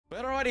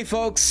But alrighty,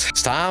 folks,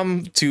 it's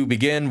time to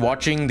begin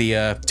watching the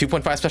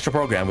 2.5 special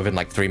program within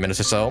like 3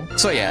 minutes or so.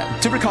 So yeah,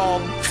 to recall,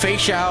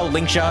 Feixiao,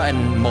 Lingsha,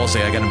 and Mose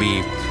are gonna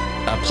be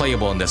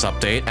playable in this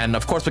update, and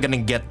of course we're gonna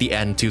get the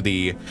end to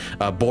the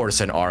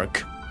Borderson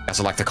arc, as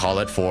I like to call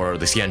it, for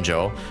the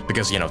Xianzhou,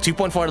 because, you know,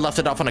 2.4 left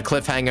it off on a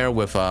cliffhanger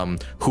with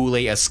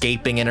Hoolay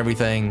escaping and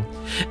everything,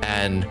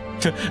 and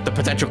the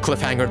potential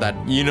cliffhanger that,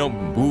 you know,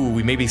 ooh,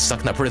 we may be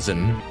stuck in a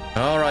prison.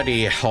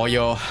 Alrighty,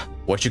 Hoyo,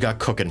 what you got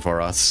cooking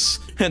for us?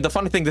 And the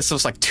funny thing, this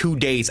was like 2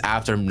 days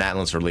after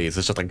Natlan's release.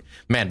 It's just like,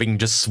 man, being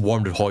just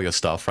swarmed with Hoyo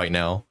stuff right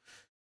now.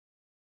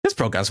 This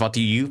program's brought to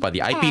you by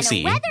the IPC.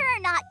 And whether or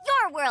not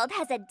your world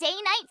has a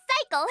day-night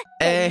cycle,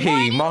 hey,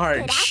 good morning,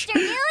 March. good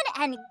afternoon,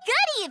 and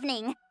good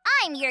evening.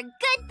 I'm your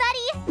good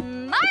buddy,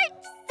 March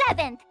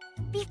 7th.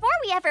 Before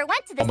we ever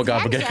went to the oh my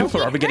god,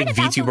 are we getting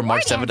VTuber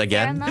March 7th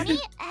again? Ceremony,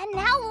 and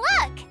now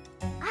look!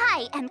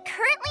 I am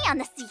currently on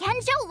the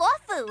Xianzhou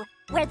Luofu,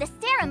 where the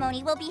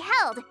ceremony will be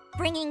held,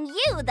 bringing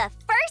you the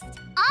first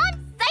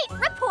on-site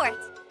report.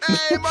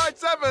 Hey, March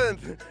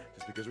 7th!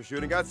 Just because we're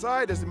shooting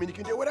outside doesn't mean you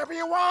can do whatever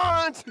you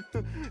want!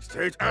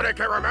 Stage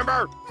etiquette,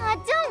 remember?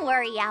 Don't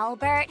worry,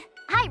 Albert.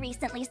 I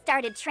recently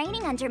started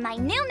training under my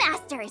new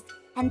masters,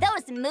 and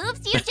those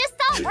moves you just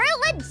saw were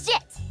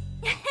legit!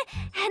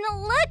 And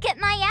look at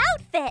my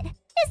outfit!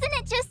 Isn't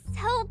it just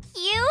so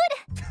cute?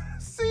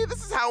 See,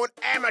 this is how an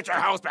amateur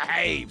host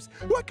behaves!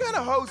 What kind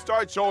of host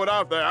starts showing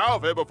off their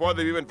outfit before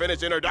they've even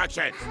finished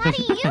introduction? How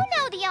do you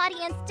know the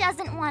audience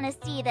doesn't want to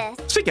see this?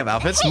 Speaking of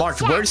outfits, Hey, March,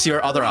 Jack, where's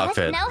your other let us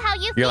outfit? know how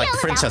you You're like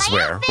feel princess about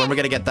my wear. outfit. When are we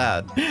gonna get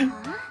that?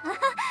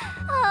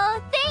 Oh,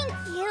 thank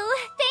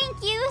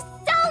you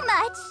so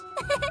much.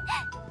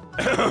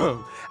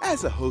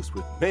 As a host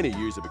with many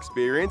years of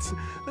experience,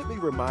 let me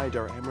remind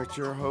our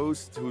amateur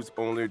host, who's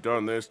only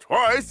done this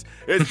twice,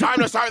 it's time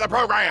to start the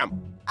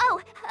program!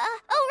 Right.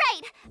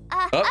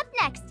 Up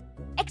next,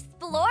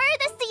 explore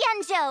the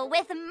Xianzhou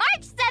with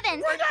March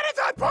 7th. We're not at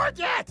that part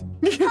yet!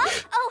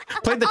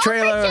 Play the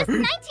trailer. For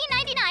just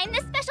 $19.99,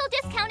 this special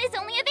discount is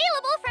only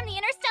available from the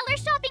Interstellar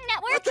Shopping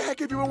Network. What the heck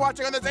have you been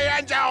watching on the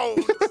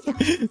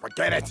Xianzhou?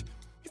 Forget it.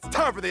 It's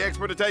time for the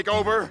expert to take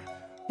over.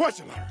 What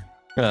you learn?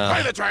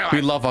 Play the trailer.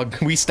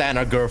 We stand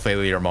our girl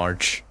failure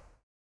March.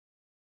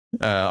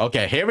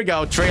 Okay, here we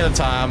go. Trailer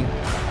time.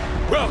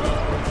 Welcome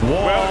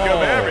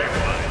everyone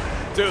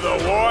to the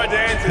War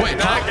Dances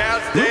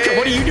Knockout Stage. Luca,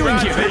 what are you doing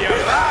here?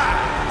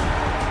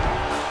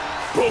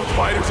 Both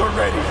fighters are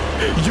ready.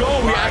 Yo,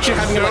 we're actually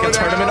having like a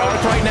tournament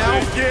arc right now?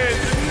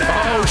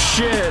 Oh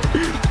shit.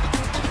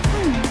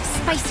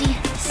 Spicy.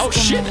 Oh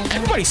shit,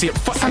 everybody see it.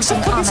 I saw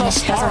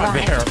Spar on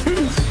there.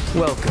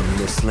 Welcome,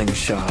 Miss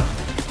Lingsha.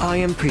 I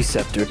am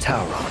Preceptor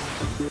Tauron.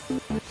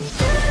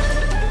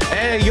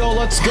 Hey, yo,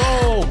 let's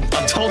go!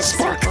 Adult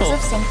Sparkle!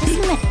 Of Sanctus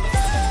Minimus.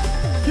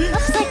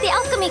 Looks like the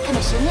Alchemy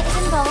Commission is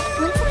involved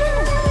once again.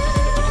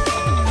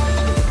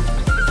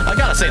 I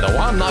gotta say though,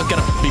 I'm not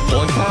gonna be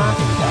pulling for her.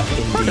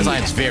 Her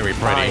design's very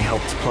pretty. I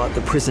helped plot the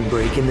prison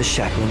break in the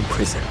Shackling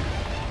prison.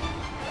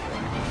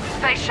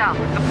 Feixiao,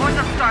 the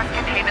poison stars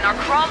containment are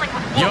crawling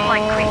with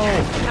wolf-like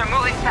creatures. They're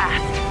moving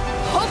fast.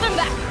 Hold them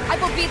back! I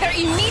will be there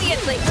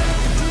immediately!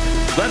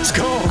 Let's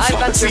go! I've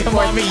got See your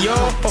mommy, yo!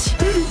 I'll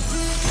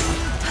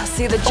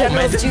see the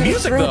general's duty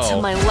music, through though. to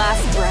my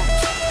last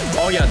breath.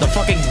 Oh yeah, the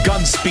fucking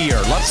gun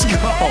spear. Let's go!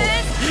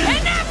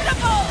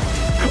 Inevitable!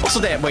 Also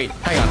that, wait,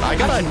 hang on, I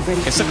gotta,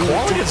 it's the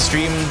quality of the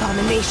stream.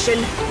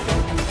 Abomination.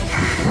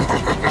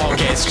 Oh,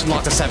 okay, it's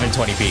locked to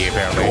 720p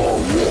apparently. Oh,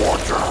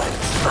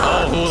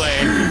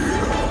 Hoolay.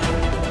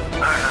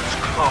 Iron's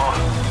Claw,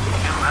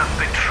 you have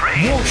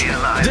betrayed the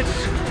Alliance.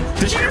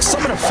 Did you just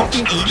summon a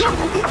fucking eagle?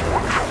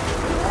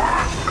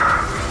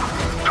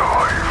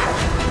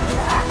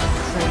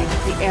 Pray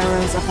that the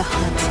arrows of the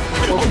hunt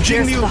will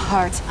pierce Jingyu. the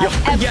heart of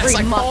every yes,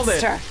 I called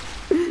monster.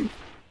 it.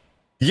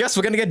 Yes,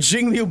 we're gonna get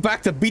Jingyu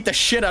back to beat the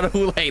shit out of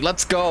Hoolay.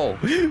 Let's go.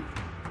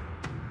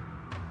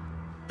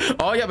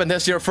 Oh yeah, and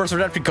there's your first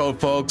redemption code,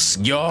 folks.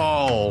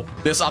 Yo,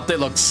 this update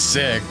looks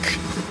sick.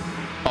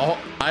 Oh,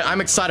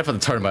 I'm excited for the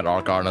tournament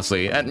arc,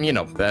 honestly, and you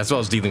know, as well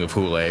as dealing with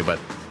Hoolay, but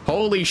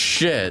holy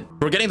shit,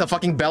 we're getting the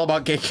fucking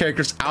Belobog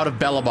characters out of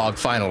Belobog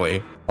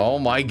finally. Oh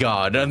my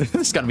god, this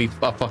is gonna be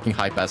a fucking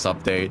hype-ass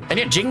update. And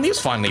yeah, Jingliu's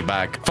finally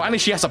back. Finally,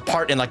 she has a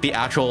part in like the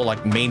actual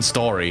like main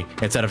story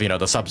instead of, you know,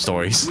 the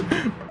sub-stories.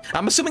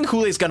 I'm assuming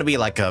Hoolay's gonna be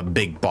like a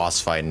big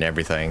boss fight and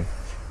everything.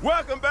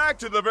 Welcome back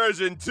to the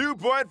version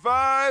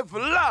 2.5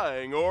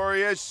 Flying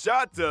Aureus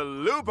Shot to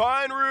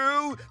Lupine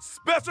Rue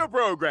special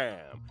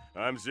program.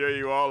 I'm sure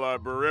you all are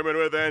brimming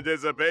with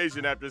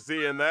anticipation after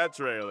seeing that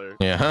trailer.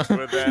 Yeah.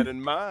 With that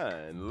in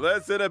mind,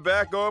 let's send it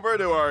back over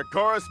to our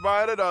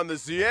correspondent on the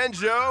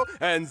Xianzhou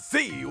and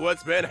see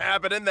what's been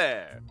happening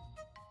there.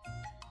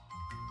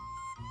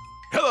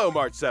 Hello,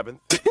 March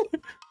 7th.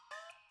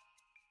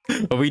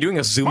 Are we doing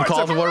a Zoom March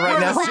call 7th, to her right we're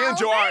now? in the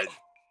Xianzhou.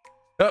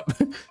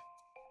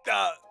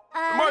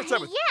 March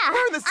 7th. Yeah.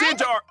 We're in the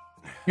Xianzhou.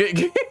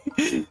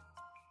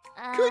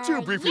 Could you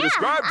briefly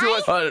describe to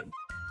us?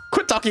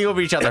 Quit talking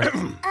over each other.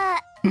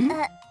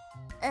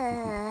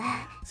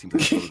 Seems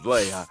like a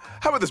delay.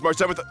 How about this, March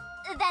 7th?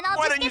 Then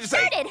didn't you get just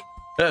say?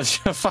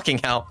 started. Fucking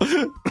hell.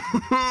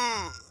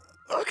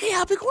 Okay,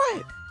 I'll be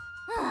quiet.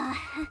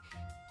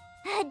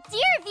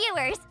 Dear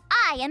viewers,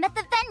 I am at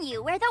the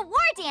venue where the war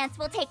dance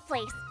will take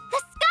place. The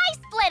Sky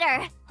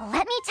Splitter!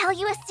 Let me tell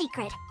you a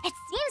secret. It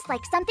seems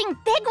like something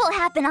big will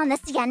happen on the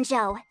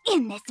Xianzhou.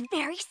 In this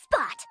very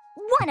spot.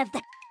 One of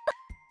the...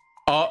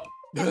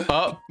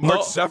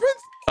 March 7th?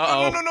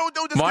 Uh-oh. No,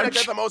 don't disconnect.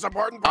 That's the most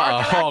important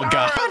part. Oh,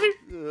 God.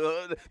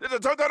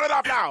 Turn it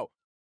off now.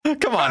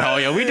 Come on,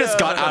 Hoyo. We just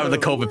got out of the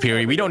COVID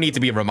period. We don't need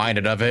to be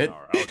reminded of it.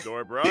 Our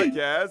outdoor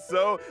broadcast.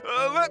 So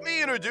let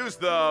me introduce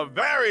the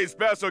very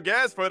special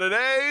guest for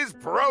today's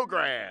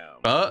program.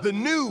 The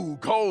new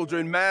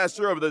Cauldron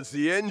Master of the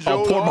Xianzhou.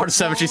 Oh, poor March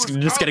 7th. She's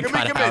just getting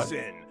cut out.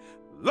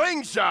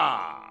 Lingsha.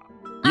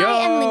 Yo. I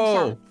am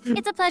Lingsha.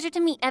 It's a pleasure to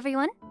meet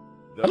everyone.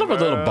 I love a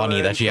little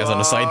bunny that she has on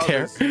the side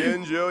there.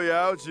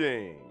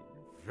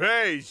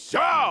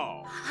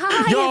 Feixiao.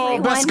 Hi, Yo,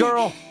 everyone. best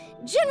girl.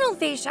 General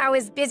Feixiao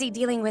is busy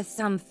dealing with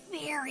some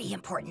very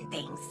important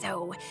things,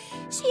 so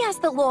she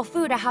asked the Luo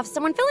Fu to have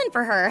someone fill in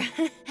for her.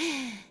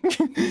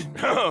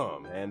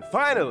 And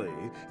finally,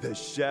 the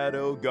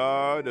Shadow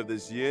Guard of the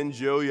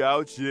Xianzhou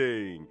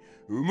Yaoqing,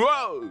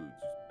 Moze.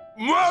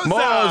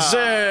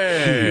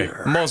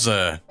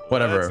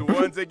 Whatever. Let's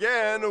once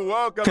again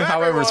welcome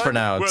However it's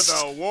everyone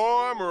pronounced. with a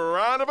warm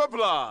round of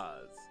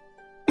applause.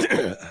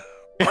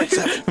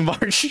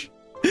 March.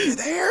 You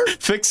there?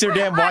 Fix your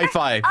damn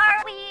Wi-Fi.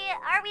 Are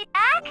we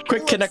back?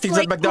 Quick connecting Looks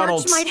at like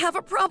McDonald's. March might have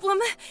a problem.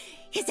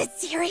 Is it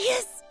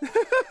serious?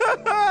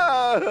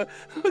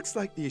 Looks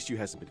like the issue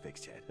hasn't been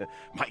fixed yet.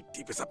 My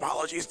deepest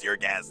apologies to your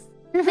guests.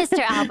 Mr.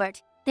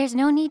 Albert, there's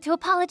no need to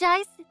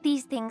apologize.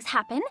 These things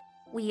happen.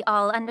 We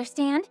all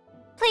understand.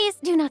 Please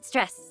do not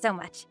stress so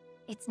much.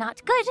 It's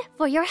not good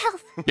for your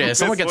health. Yeah,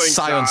 someone gets Miss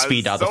Scion Lingsha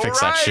speed out to is fix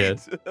so that shit.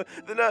 right.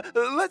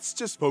 Then let's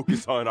just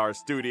focus on our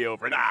studio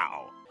for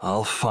now.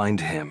 I'll find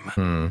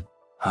him.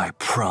 I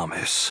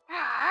promise.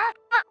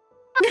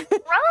 Frozen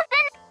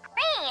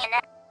green.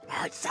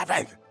 March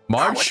 7th.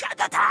 March? At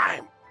the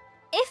time.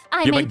 If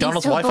I Your may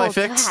McDonald's be so Wi-Fi bold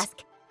to fixed?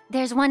 ask,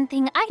 there's one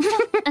thing I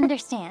don't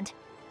understand.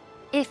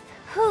 If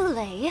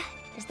Hoolay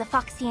is the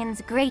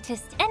Foxian's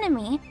greatest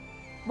enemy,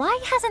 why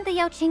hasn't the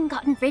Yaoqing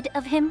gotten rid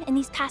of him in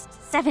these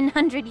past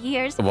 700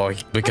 years? Well,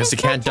 because he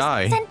can't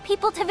die. Send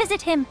people to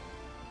visit him.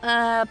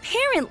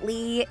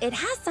 Apparently, it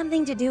has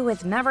something to do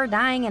with never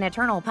dying in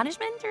eternal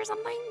punishment or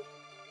something.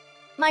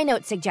 My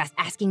notes suggest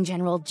asking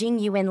General Jing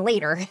Yuan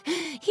later.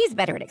 He's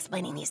better at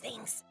explaining these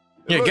things.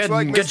 Yeah, Looks get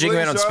like Miss Jing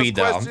Yuan on Lingsha's speed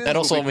dial. questions And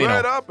also, will be you know,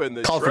 cleared up in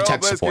the call for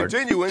tech Trailblaze support.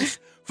 Continuance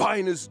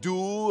finest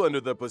duel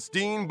under the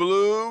pristine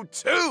blue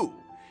 2.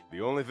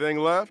 The only thing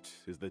left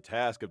is the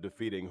task of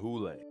defeating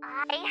Hoolay.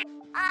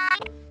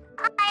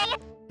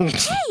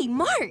 Hey,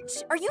 March,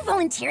 are you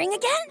volunteering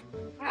again?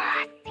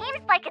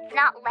 Seems like it's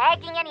not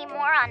lagging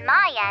anymore on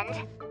my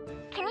end.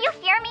 Can you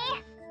hear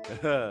me?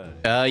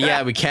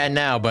 Yeah, we can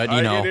now, but, you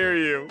I know, can hear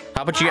you.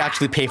 how about you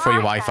actually pay for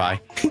your Wi-Fi?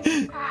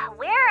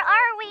 Where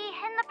are we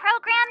in the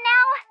program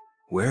now?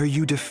 Where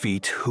you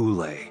defeat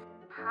Hoolay.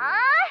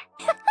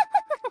 Huh?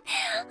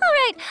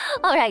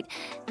 All right.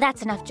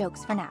 That's enough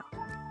jokes for now.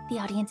 The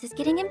audience is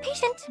getting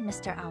impatient,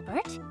 Mr.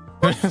 Albert.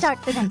 Let's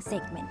start the next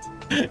segment.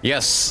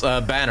 Yes,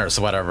 banners,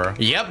 whatever.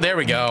 Yep, there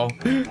we go.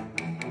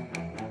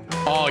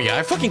 Oh, yeah,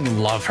 I fucking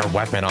love her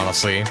weapon,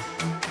 honestly.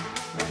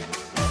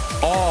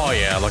 Oh,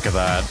 yeah, look at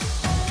that.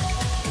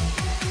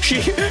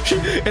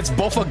 It's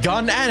both a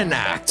gun and an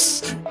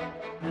axe.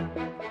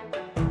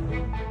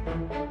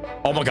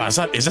 Oh my god,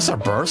 is this a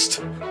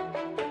burst?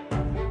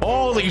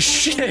 Holy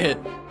shit!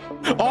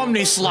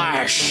 Omni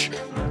Slash!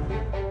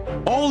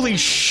 Holy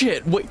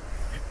shit, wait.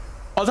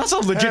 Oh, that's a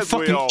legit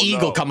fucking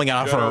eagle coming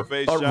out of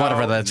her, or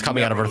whatever that's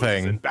coming out of her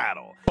thing.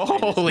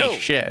 Holy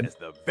shit. It's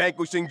the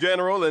vanquishing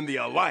general in the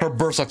alliance. Her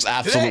burst looks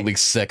absolutely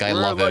sick, I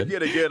love We're it.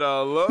 lucky to get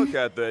a look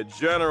at the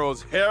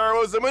general's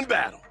heroism in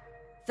battle.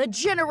 The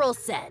general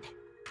said,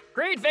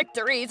 "Great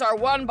victories are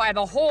won by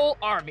the whole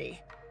army.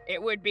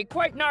 It would be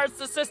quite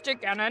narcissistic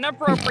and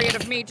inappropriate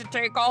of me to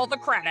take all the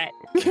credit."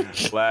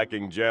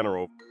 Lacking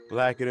general,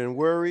 lacking in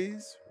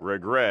worries,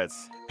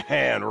 regrets,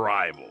 and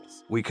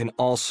rivals. We can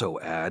also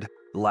add,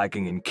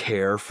 lacking in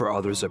care for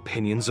others'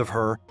 opinions of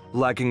her,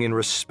 lacking in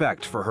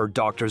respect for her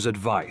doctor's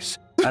advice,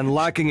 and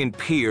lacking in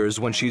peers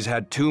when she's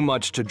had too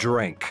much to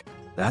drink.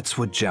 That's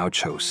what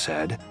jiaoqiu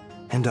said,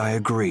 and I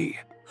agree.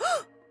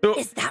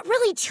 Is that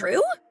really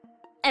true?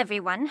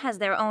 Everyone has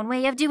their own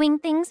way of doing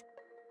things.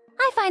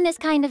 I find this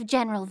kind of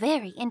general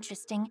very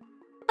interesting.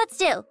 But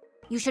still,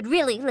 you should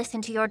really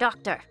listen to your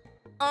doctor.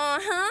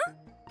 Uh-huh.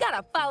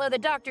 Gotta follow the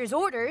doctor's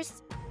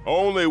orders.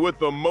 Only with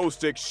the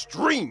most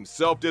extreme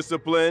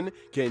self-discipline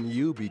can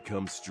you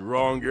become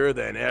stronger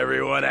than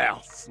everyone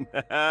else.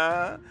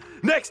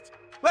 Next,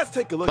 let's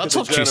take a look Let's at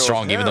hope the she's general's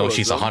strong even though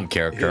she's a heroism hunt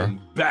character.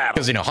 in battle.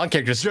 Because, you know, hunt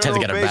characters tend to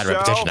General get a bad Feixiao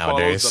reputation follows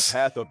nowadays. the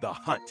path of the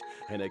hunt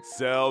and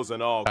excels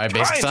in all Alright,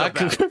 kinds basic of attack.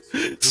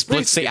 battles.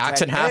 Splits the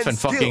axe in half and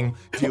fucking...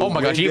 Deal Oh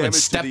my god, she even damage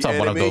to stepped the on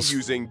one of enemy those,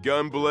 using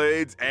gun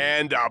blades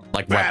and a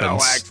like, battle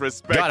weapons. axe,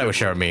 respectively. God, it was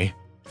showing me.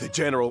 The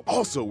general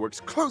also works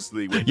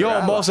closely with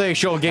Yo, Mose,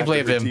 show a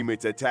gameplay of him.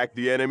 Teammates attack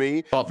the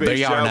enemy. Well, there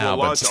you are now,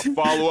 will launch but... a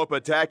follow-up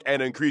attack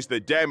and increase the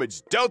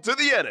damage dealt to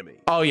the enemy.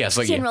 Oh, yeah,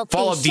 so yeah,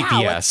 follow-up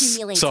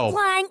DPS. So,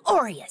 Flying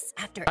Aureus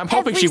after I'm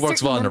hoping she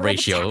works well in the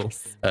ratio.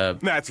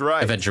 That's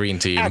right. Aventurine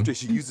team. After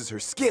she uses her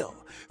skill,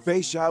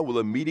 Feixiao will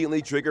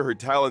immediately trigger her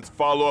talent's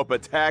follow-up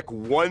attack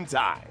one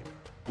time.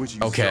 When she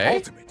uses her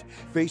ultimate,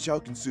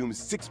 Feixiao consumes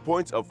 6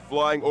 points of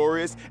Flying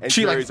Aureus and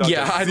she carries like, out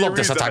yeah, I love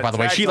this attack, by the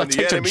way. She like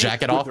takes her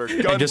jacket off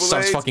and just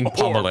starts fucking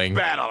pummeling.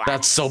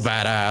 That's so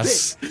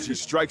badass. Then she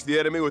strikes the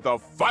enemy with a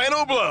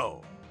final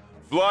blow.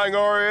 Flying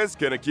Aureus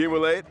can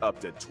accumulate up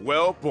to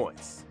 12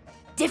 points.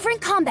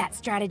 Different combat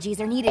strategies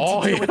are needed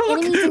to deal with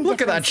enemies in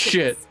look at that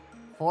shit.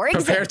 For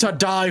example, prepare to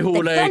die,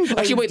 Hoolay.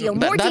 Actually, wait,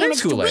 that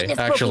is Hoolay,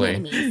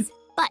 actually.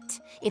 But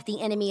if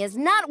the enemy is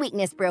not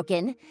weakness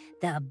broken,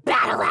 the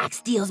battle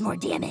axe deals more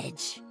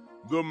damage.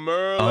 The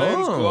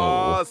Merlin's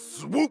claw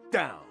swoop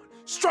down.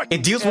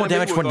 It deals more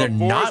damage when they're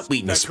not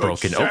weakness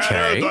broken.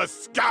 Okay. The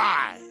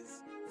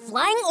skies.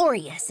 Flying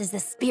Aureus is the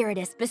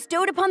spiritus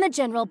bestowed upon the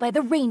general by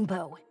the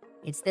rainbow.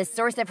 It's the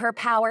source of her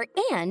power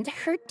and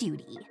her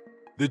duty.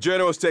 The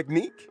general's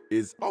technique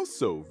is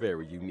also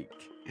very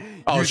unique.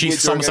 Oh, she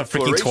summons a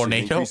freaking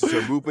tornado. Increases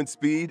her movement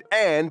speed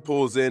and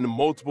pulls in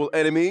multiple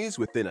enemies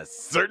within a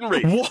certain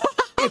radius. What?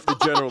 If the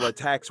general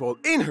attacks while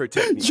in her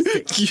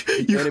technique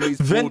state, the enemies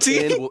pulled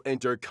in will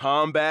enter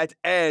combat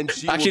and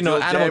she will deal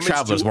Animal damage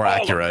Traveler's to more all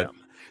accurate. of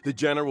them. The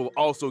general will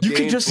also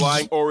gain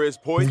Flying Aureus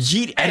points.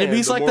 Yeet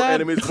enemies and like the more that?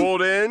 enemies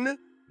pulled in,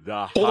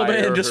 the Pull them in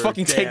higher and just her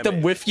fucking take them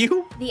damage. with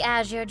you? The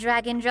Azure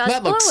Dragon draws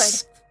That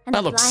looks, forward, and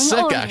the looks Flying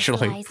sick, Aureus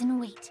actually. lies in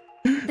wait.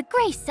 The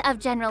grace of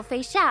General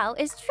Feixiao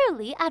is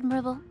truly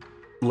admirable.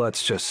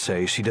 Let's just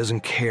say she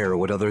doesn't care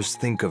what others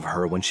think of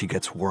her when she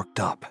gets worked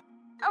up.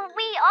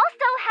 We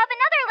also have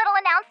another little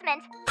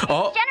announcement.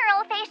 Oh.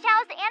 General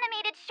Feixiao's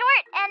animated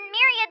short and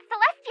myriad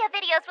Celestia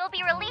videos will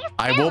be released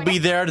I soon. will be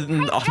there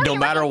no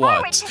matter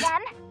Forward what. to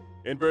them.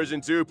 In version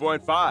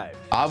 2.5,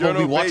 I will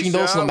be watching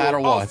those no matter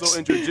what. Also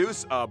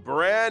introduce a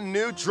brand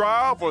new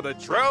trial for the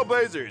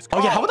Trailblazers.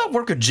 Oh yeah, how would that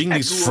work with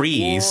Jingli's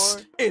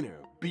freeze? Inner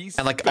Beast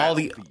And like all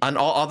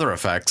other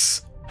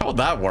effects. How would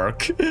that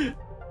work?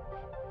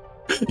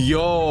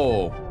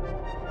 Yo.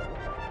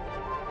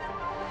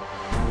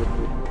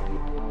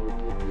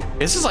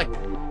 Is this like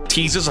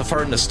teasers of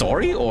her in the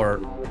story, or?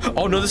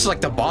 Oh no, this is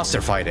like the boss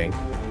they're fighting.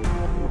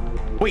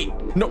 Wait,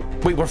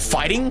 we're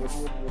fighting?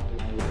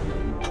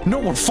 No,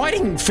 we're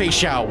fighting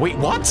Feixiao. Wait,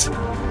 what?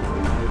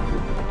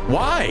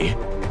 Why?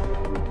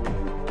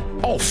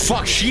 Oh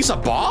fuck, she's a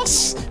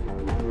boss?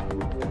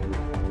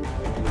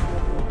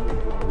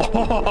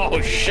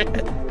 Oh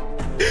shit.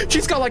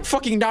 She's got like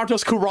fucking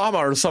Naruto's Kurama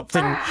or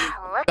something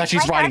that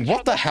she's riding.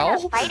 What the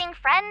hell? Fighting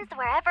friends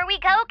wherever we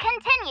go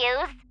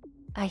continues.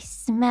 I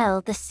smell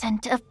the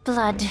scent of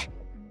blood.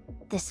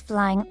 This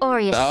Flying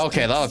Aureus.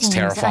 Okay, that looks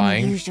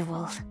terrifying.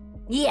 Unusual.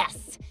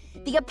 Yes.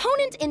 The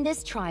opponent in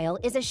this trial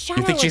is a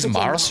shadow. You think she's of the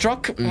Mara general,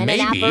 struck? and Maybe.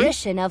 an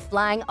apparition of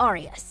Flying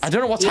Aureus. I don't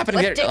know what's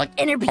happening there. Like,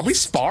 are we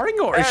sparring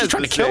or is she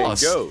trying to kill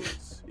us?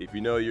 Goes, if you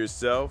know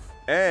yourself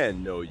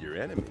and know your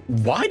enemy.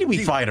 Why do we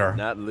fight her?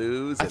 Not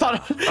lose. I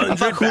thought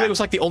Hoolay was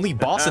like the only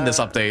boss in this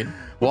update.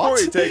 What? Before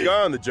you take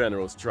on the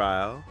general's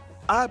trial,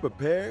 I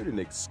prepared an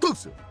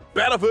exclusive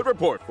Battlefield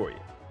report for you.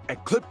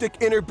 Ecliptic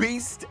Inner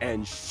Beast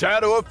and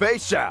Shadow of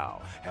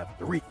Feixiao have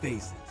 3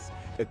 phases.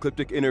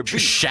 Ecliptic Inner Beast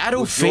Shadow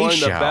will join the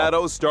Feixiao.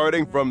 battle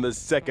starting from the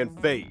 2nd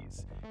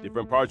phase.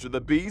 Different parts of the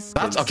beast.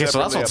 That's okay. So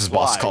that's what this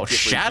boss is called,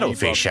 Shadow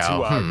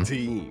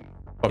Feixiao.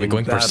 Are we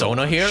going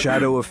Persona here?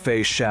 Shadow of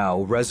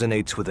Feixiao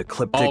resonates with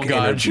Ecliptic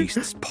Inner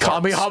Beast's parts.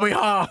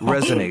 Kamehameha!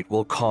 Resonate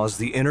will cause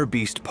the Inner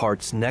Beast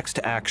part's next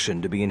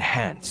action to be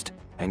enhanced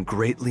and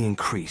greatly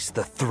increase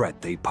the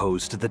threat they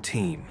pose to the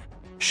team.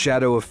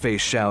 Shadow of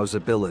Feixiao's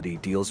ability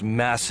deals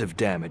massive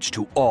damage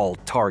to all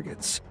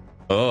targets.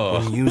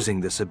 When using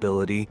this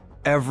ability,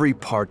 every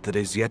part that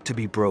is yet to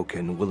be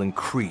broken will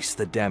increase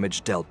the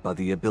damage dealt by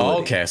the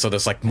ability. Okay, so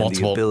there's like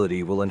multiple the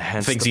ability will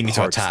enhance things the you need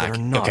to parts that attack.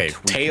 are not Okay,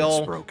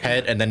 tail, broken.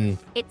 head, and then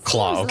It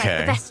claw. seems Okay.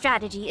 like the best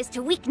strategy is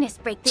to weakness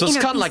break the So it's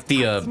inner kinda like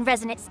beast the, parts in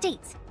resonant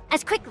states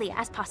as quickly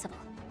as possible.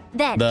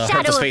 Then the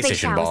Shadow of Space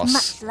Station Feixiao boss. is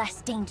much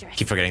less dangerous.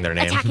 Keep forgetting their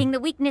name. Attacking the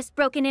weakness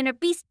broken inner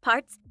beast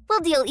parts will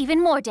deal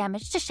even more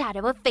damage to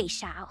Shadow of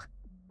Feixiao.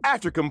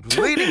 After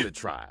completing the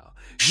trial,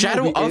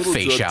 Shadow you'll be of able to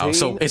Feixiao.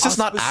 So obtain is this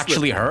not auspicious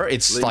actually her?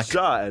 It's like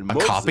Lingsha and a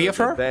copy of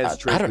her?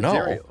 advanced I trace don't know.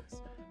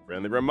 materials.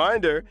 Friendly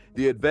reminder,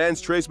 the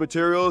advanced trace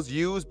materials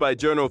used by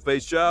General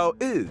Feixiao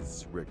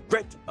is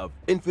Regret of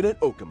Infinite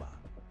Okama.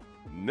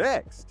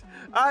 Next,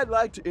 I'd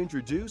like to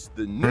introduce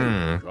the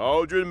new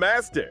Cauldron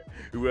Master,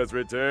 who has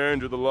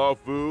returned to the Law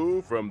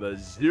Fu from the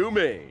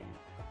Zhume,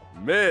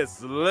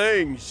 Miss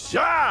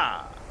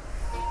Lingsha.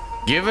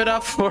 Give it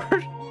up for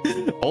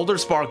Older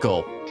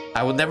Sparkle.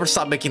 I will never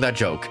stop making that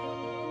joke.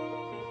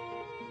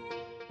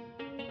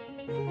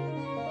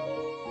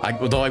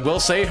 Though I will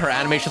say her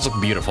animations look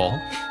beautiful.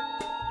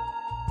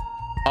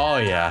 Oh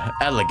yeah,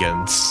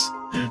 elegance.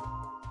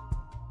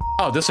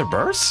 Oh, this a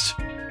burst?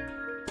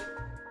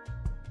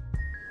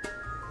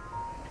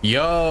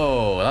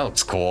 Yo, that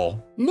looks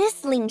cool.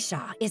 Miss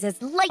Lingsha is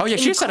as light Oh yeah,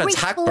 she said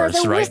attack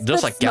burst, right?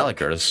 Just like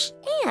Gallagher's.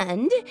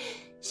 And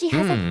she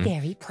has a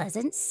very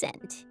pleasant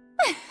scent.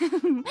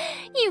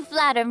 You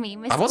flatter me,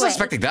 Miss I wasn't Wei.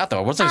 expecting that though.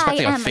 I wasn't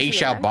expecting a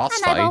Feixiao boss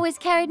and fight. I've always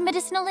carried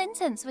medicinal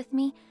incense with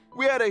me.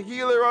 We had a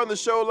healer on the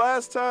show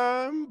last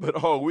time, but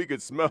all we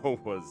could smell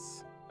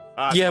was...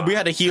 Yeah, we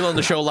had a healer on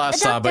the show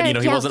last time, but you know,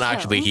 he wasn't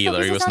actually a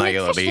healer. He was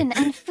nutrition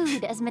and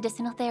food as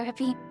medicinal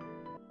therapy.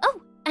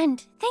 Oh, and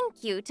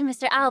thank you to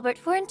Mr. Albert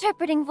for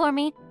interpreting for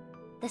me.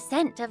 The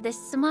scent of this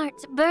smart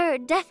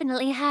bird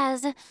definitely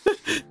has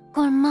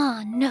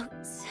gourmand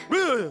notes.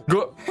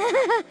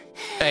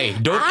 Hey,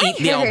 don't eat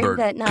the Albert,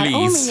 that not please.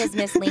 only is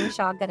Miss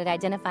Lingsha good at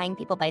identifying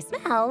people by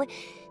smell,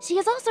 she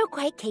is also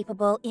quite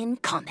capable in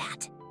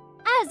combat.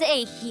 As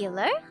a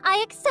healer,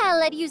 I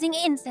excel at using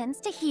incense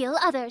to heal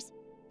others,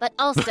 but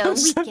also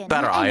weaken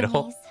Better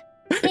enemies.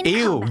 In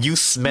Ew, combat, you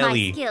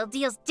smelly. My skill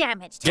deals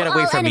damage to Get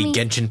away all from me, enemies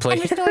Genshin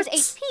players. and restores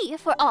HP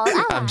for all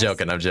allies. I'm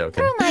joking, I'm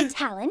joking. Through my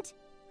talent,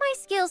 my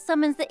skill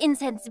summons the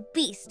incense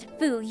beast,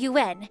 Fu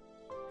Yuan.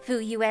 Fu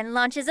Yuan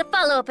launches a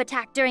follow-up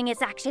attack during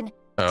its action,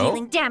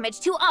 dealing damage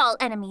to all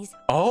enemies.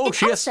 Oh, it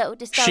she also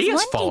dispels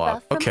one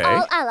follow-up. debuff Okay. from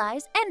all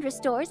allies and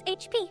restores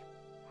HP.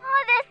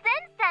 Oh, this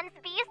incense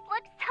beast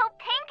looks so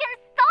pink and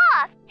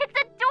soft. It's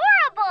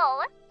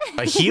adorable.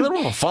 A healer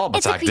with a follow-up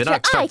It's a attack? Did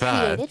not feature I expect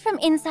that. created from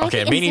inside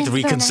Okay, the may need to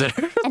incense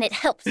burner, reconsider. and it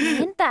helps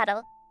me in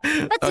battle. But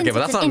Okay, since but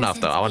that's it's not an enough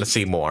though. I want to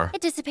see more.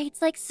 It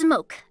dissipates like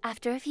smoke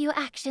after a few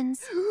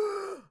actions.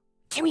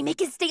 Can we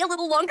make it stay a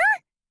little longer?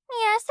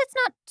 Yes, it's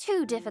not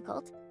too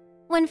difficult.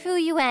 When Fu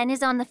Yuan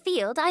is on the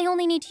field, I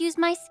only need to use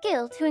my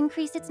skill to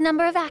increase its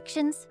number of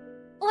actions.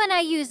 When I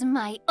use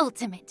my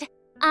ultimate,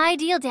 I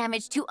deal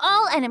damage to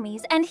all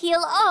enemies and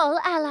heal all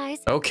allies.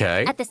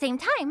 Okay. At the same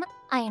time,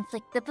 I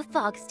inflict the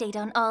befog state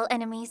on all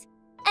enemies.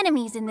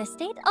 Enemies in this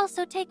state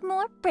also take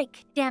more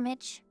break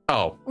damage.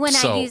 Oh, When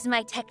so I use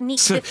my technique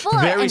before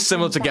very entering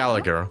similar to battle,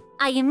 Gallagher.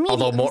 I immediately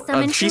Although more,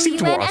 summon she Fu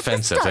seems Yuan more at the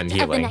offensive start than of the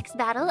healing. next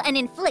battle and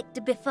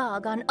inflict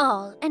befog on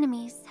all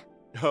enemies.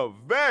 A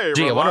very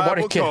Gee, I wonder what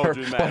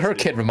reliable her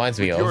kid reminds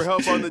me With of. your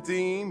help on the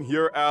team,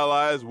 your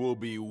allies will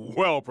be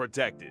well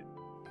protected.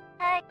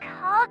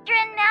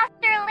 Cauldron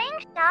Master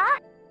Lingsha,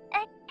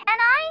 can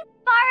I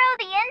borrow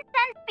the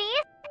incense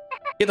beast?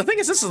 Yeah, the thing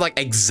is, this is like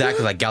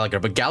exactly like Gallagher,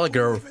 but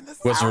Gallagher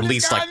was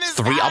released like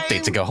 3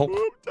 updates ago. I'm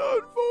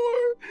done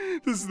for.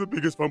 This is the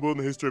biggest fumble in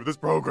the history of this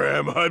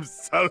program. I'm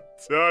so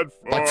done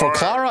for. Like for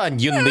Clara and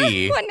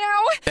Yunli, What now?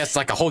 that's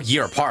like a whole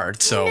year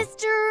apart, so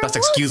Mr. that's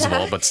excusable,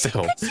 Moza, but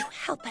still. Could you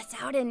help us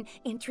out and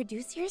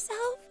introduce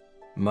yourself?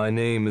 My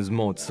name is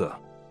Moza.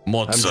 I'm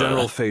Moza.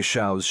 General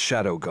Feixiao's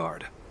shadow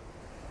guard.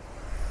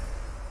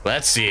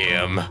 Let's see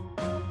him.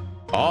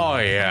 Oh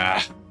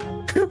yeah.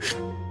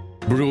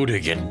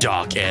 Brooding in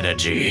dark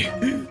energy.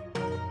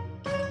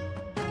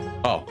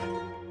 Oh.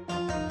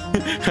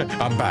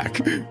 I'm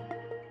back.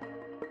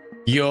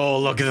 Yo,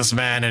 look at this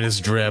man and his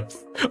drip.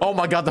 Oh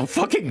my god, the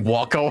fucking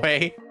walk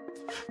away.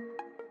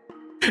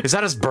 Is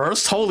that his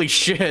burst? Holy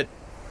shit.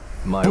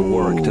 My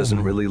work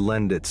doesn't really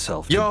lend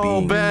itself to Yo,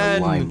 being Ben.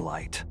 in the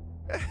limelight.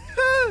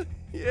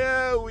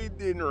 Yeah, we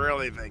didn't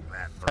really think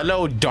that.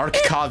 Hello, Dark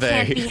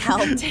Can't be Kave.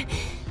 helped.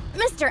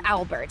 Mr.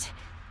 Albert,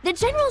 the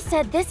General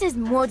said this is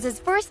Moza's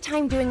first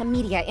time doing a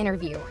media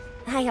interview.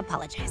 I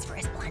apologize for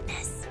his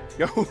bluntness.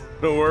 No,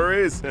 no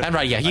worries. And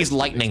right, yeah, he's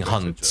lightning Such a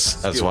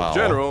hunts as skilled well.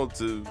 General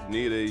to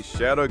need a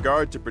shadow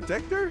guard to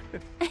protect her?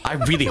 I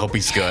really hope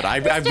he's good. I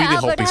really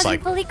hope Albert he's like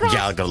hasn't fully grasped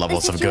Gallagher the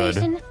levels of good.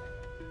 situation.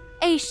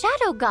 A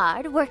shadow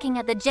guard working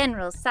at the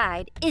general's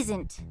side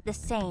isn't the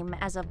same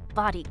as a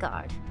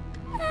bodyguard.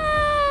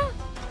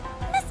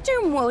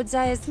 Mr.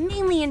 Moza is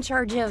mainly in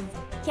charge of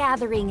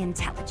gathering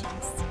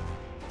intelligence.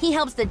 He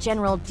helps the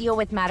General deal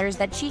with matters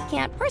that she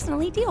can't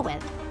personally deal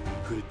with.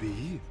 Could it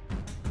be?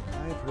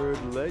 I've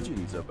heard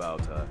legends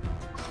about a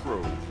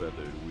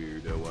crow-feathered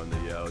weirdo on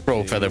the outside.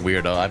 Bro, feather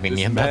weirdo. I mean,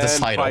 This yeah, that's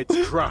the man title.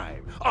 fights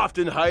crime,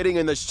 often hiding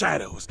in the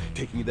shadows,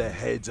 taking the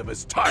heads of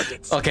his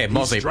targets. Okay, He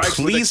Mose, strikes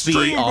with please be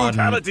extreme on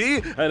brutality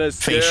and has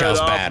scared Feixiao's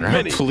off banner,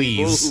 many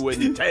please. people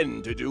who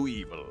intend to do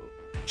evil.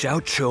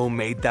 Jiaoqiu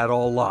made that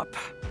all up.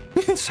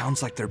 It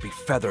sounds like there'd be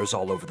feathers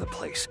all over the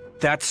place.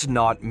 That's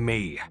not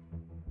me.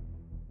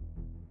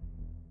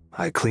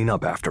 I clean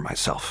up after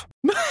myself.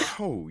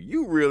 Oh,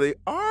 you really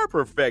are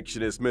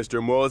perfectionist, Mr.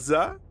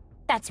 Moza.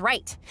 That's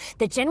right.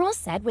 The General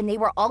said when they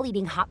were all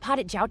eating hot pot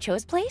at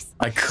Jiaoqiu's place,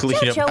 I clean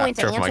up Jiaoqiu went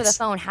to after answer the myself.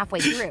 phone halfway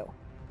through.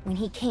 When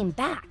he came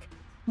back,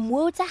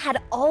 Moza had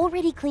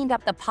already cleaned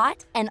up the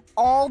pot and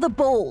all the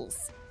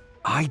bowls.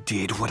 I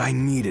did what I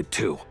needed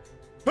to.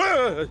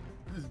 Mr.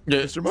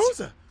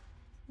 Moza,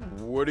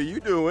 what are you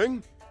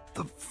doing?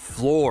 The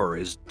floor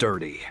is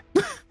dirty.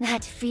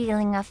 That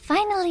feeling of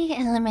finally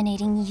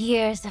eliminating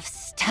years of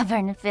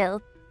stubborn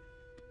filth.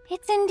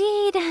 It's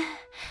indeed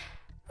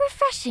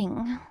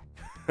refreshing.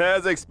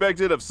 As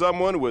expected of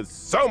someone with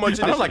so much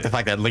initiative. I don't like the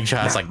fact that Lingsha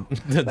has like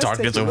the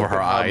darkness over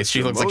her eyes.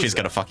 She looks like she's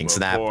gonna fucking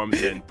snap.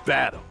 Performs in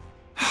battle.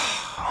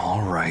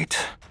 All right.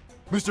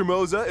 Mr.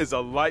 Moza is a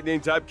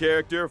lightning-type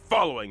character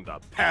following the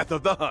path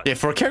of the hunt. Yeah,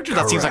 for a character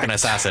that seems like an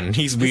assassin,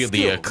 he's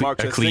really a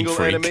clean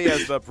freak. Enemy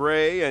as the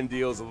prey and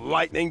deals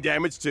lightning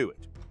damage to it.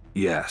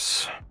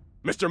 Yes.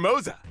 Mr.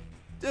 Moza,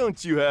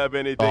 don't you have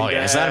anything Oh yeah,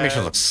 to his add?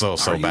 animation looks so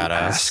badass.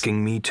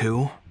 Asking me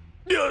to?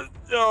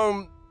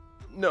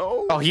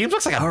 No. Oh, he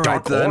looks like a All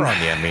dark right, then. aura on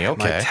the enemy,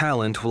 okay. My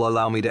talent will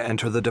allow me to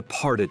enter the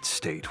departed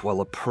state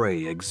while a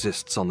prey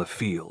exists on the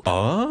field.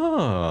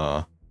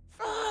 Oh.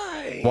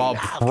 While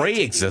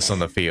prey exists on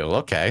the field,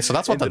 okay. So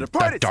that's what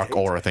that dark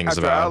aura thing is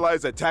After about.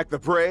 allies attack the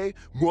prey,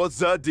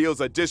 Moza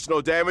deals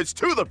additional damage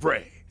to the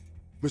prey.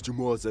 Mr.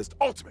 Moza's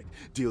ultimate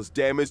deals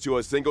damage to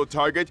a single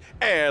target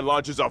and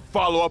launches a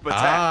follow-up attack.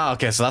 Ah,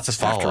 okay, so that's his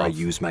follow-up. After I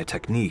use my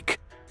technique,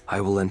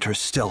 I will enter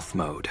stealth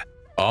mode.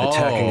 Oh.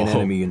 Attacking an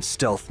enemy in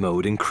stealth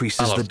mode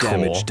increases the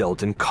damage cool.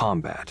 dealt in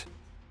combat.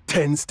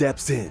 10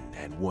 steps in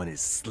and one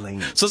is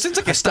slain. So it seems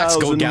like your stats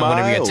go down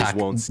whenever you attack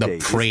the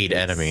preyed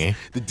enemy.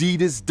 The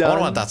deed is I done.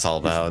 wonder what that's all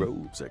about. His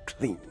robes are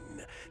clean.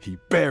 He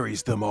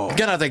buries them all. I'm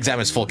gonna have to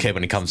examine his full kit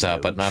when he comes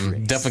out, but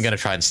I'm definitely gonna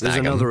try and snag There's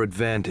him. another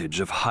advantage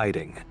of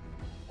hiding.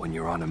 When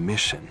you're on a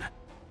mission,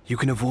 you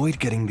can avoid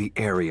getting the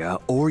area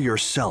or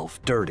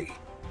yourself dirty.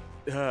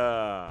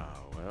 Well,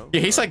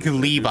 Yeah, he's like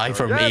Levi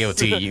from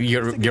AOT.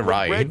 You're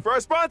right. Break for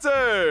our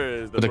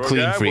sponsors. With a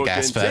clean freak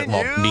aspect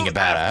while being a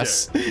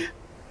badass.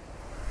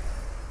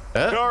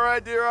 All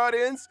right, dear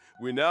audience,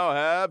 we now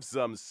have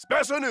some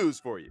special news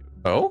for you.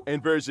 Oh? In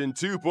version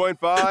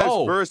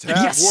 2.5's first half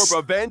yes.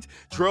 warp event,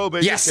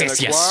 Trollbase Yes. can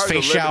acquire the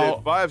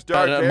limited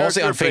 5-star character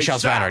mostly on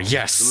Feixiao's Feixiao. banner,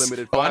 yes. The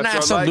limited Oh, and I 5-star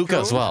have some light Luca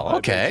as cone, well,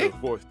 okay.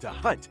 Fourth to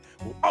Hunt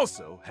will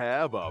also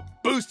have a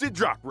boosted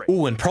drop rate.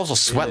 Ooh, and Pearl's a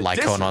sweat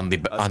Lycone on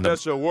the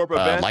special warp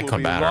event will Lycone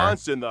be banner.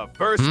 launched in the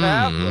first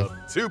half of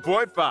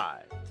 2.5.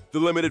 The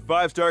limited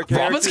 5-star characters,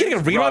 Robin's getting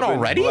a rerun Robin,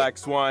 already? Black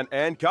Swan,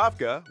 and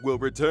Kafka will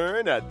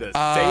return at the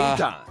same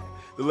time.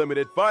 The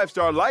limited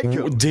 5-star light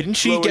code. Didn't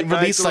she get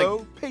released like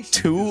 2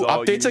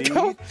 updates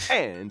ago?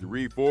 And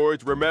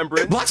Reforged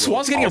Remembrance. Black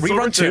Swan's getting a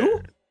rerun too?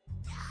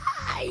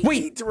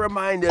 Wait, need to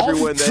remind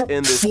everyone that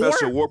in this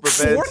special warp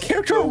event, the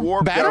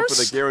warp count for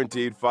the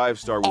guaranteed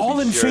 5-star will all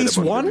be in shared phase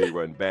among 1? the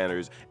rerun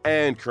banners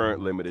and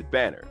current limited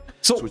banner.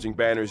 So switching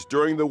banners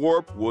during the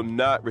warp will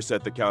not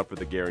reset the count for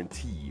the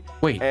guarantee.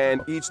 Wait.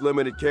 And each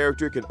limited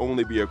character can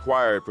only be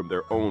acquired from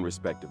their own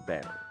respective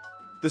banner.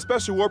 The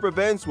special warp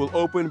events will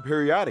open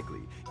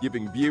periodically,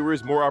 giving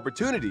viewers more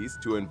opportunities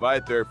to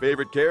invite their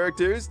favorite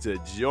characters to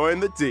join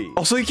the team.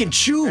 Oh, so you can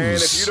choose. And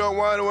if you don't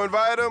want to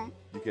invite them,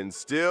 you can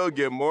still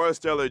get more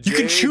stellar You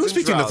can choose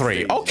between the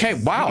 3. Okay,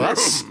 wow,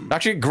 that's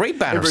actually a great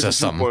banner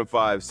system.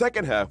 2.5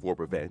 second half warp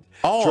event.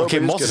 Oh, okay,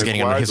 Mos is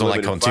getting his own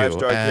Lycone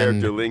too.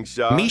 And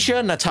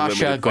Misha,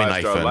 Natasha,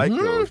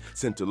 Gwynaifen.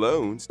 Sent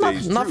alone,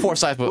 not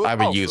Forsyth, but I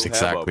would use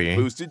exactly.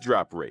 Boosted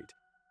drop rate.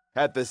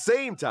 At the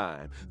same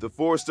time, the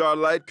 4-star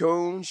light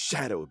cone,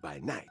 Shadowed by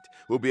Night,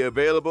 will be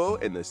available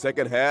in the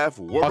second half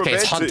warp event. Okay,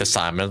 it's Hunt this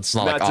time. It's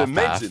not like off to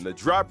mention the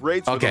drop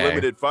rates for the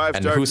limited 5-star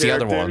and who's the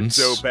other characters,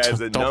 ones?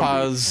 Topaz and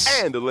Topaz.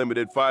 Number, and the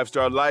limited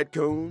 5-star light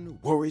cone,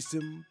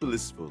 Worrisome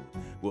Blissful,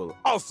 will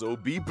also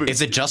be boosted.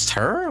 Is it just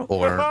her,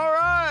 or? All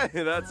right,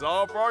 that's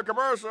all for our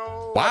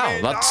commercial. Wow,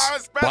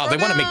 wow. They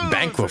want to make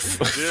bank with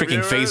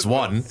freaking phase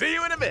 1. See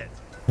you in a bit.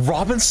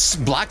 Robin,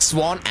 Black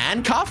Swan,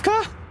 and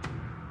Kafka?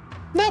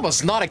 That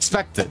was not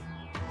expected.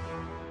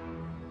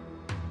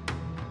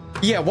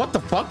 Yeah, what the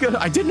fuck?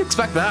 I didn't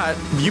expect that.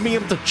 You mean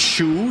able to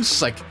choose,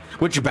 like,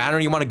 which banner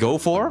you want to go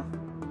for?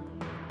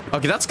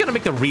 Okay, that's gonna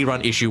make the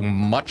rerun issue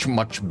much,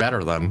 much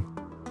better then.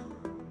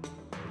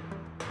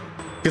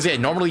 Because, yeah,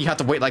 normally you have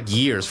to wait, like,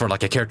 years for,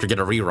 like, a character to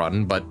get a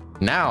rerun, but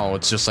now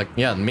it's just like,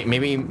 yeah,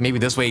 maybe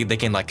this way they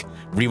can, like,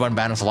 rerun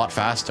banners a lot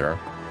faster.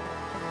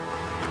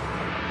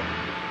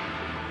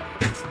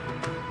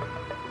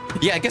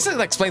 Yeah, I guess it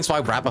explains why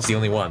Rappa's the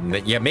only one.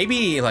 Yeah,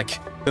 maybe like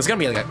there's gonna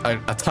be like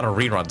a ton of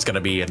reruns gonna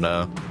be in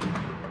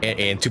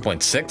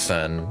 2.6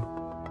 and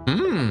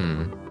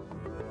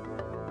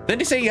Didn't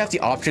they say you have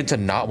the option to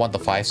not want the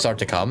 5-star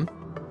to come?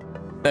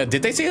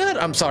 Did they say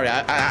that? I'm sorry,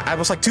 I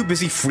was like too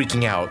busy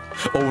freaking out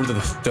over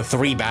the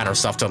 3 banner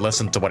stuff to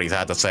listen to what he's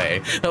had to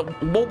say.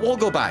 We'll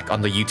go back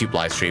on the YouTube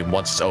live stream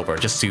once it's over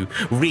just to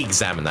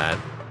re-examine that.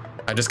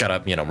 I just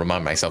gotta, you know,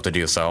 remind myself to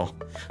do so.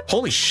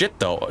 Holy shit,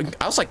 though.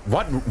 I was like,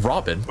 what,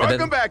 Robin? Welcome and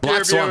then back,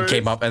 Black Swan viewers.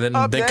 came up, and then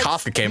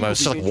Kafka came up. I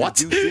was just like,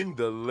 what? Introducing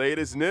the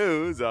latest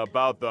news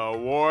about the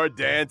war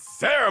dance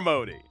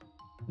ceremony.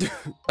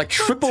 Like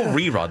triple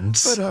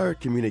reruns. But our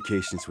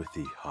communications with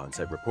the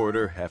on-site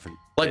reporter haven't.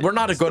 Like we're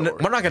not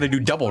gonna do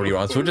double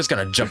reruns. We're just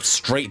gonna jump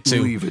straight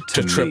to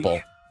triple.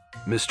 Me.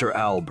 Mr.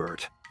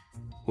 Albert,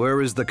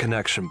 where is the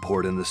connection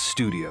port in the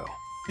studio?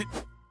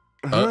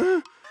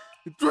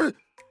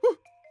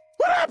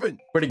 What happened?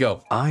 Where'd he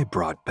go? I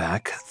brought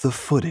back the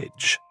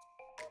footage.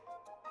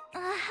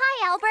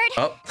 Hi, Albert.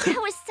 Oh.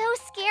 That was so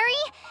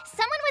scary.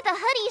 Someone with a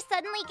hoodie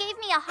suddenly gave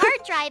me a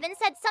hard drive and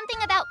said something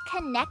about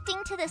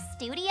connecting to the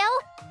studio.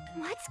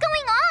 What's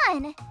going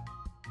on?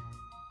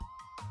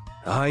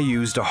 I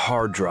used a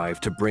hard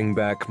drive to bring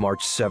back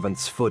March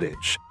 7th's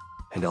footage.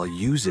 and I'll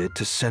use it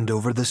to send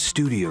over the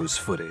studio's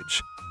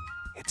footage.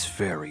 It's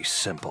very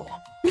simple.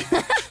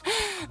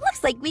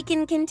 Looks like we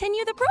can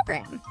continue the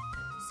program.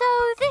 So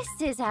this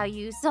is how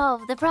you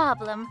solve the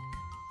problem.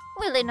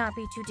 Will it not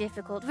be too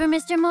difficult for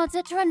Mr.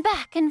 Moza to run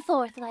back and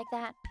forth like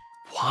that?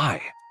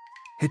 Why?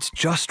 It's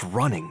just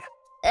running.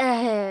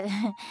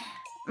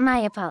 My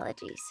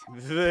apologies.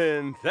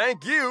 Then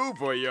thank you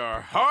for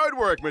your hard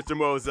work, Mr.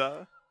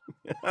 Moza.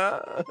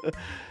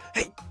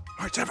 Hey,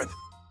 March 7th,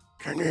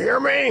 can you hear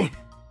me?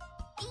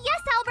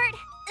 Yes, Albert.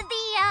 The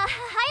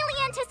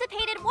highly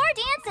anticipated war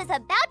dance is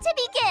about to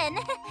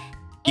begin.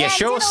 Yeah, And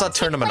show us it'll that take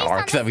tournament place arc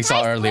on the that we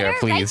saw Sky earlier,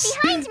 Splitter please.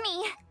 Right behind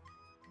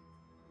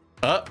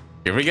me.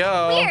 Here we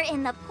go. We're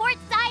in the port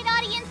side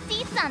audience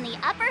seats on the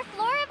upper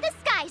floor of the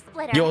Sky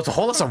Splitter. Yo, it's a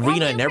whole The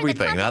arena and venue for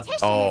the everything. That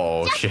competition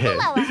oh is just shit.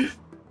 below us.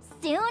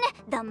 Soon,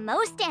 the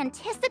most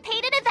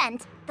anticipated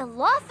event, the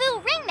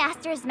Luofu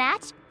Ringmasters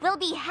match, will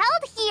be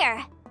held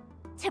here.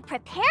 To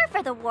prepare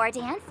for the war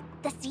dance,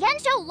 the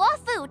Xianzhou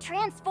Luofu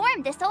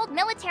transformed this old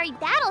military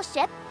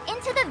battleship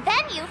into the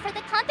venue for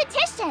the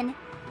competition.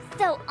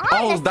 So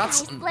on the that's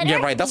Sky Splitter, yeah,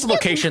 right. That's the you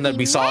location can that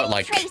we see saw many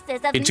like traces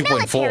of in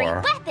military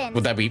 2.4,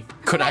 weapons, that we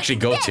could like actually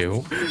go this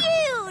to.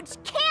 Huge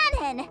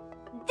cannon.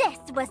 This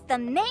was the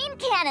main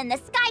cannon the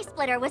Sky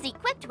Splitter was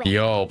equipped with.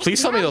 Yo,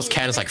 please tell me Now those used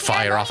cannons for like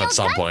fire off at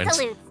some ceremonial point gun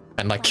salutes.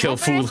 and like kill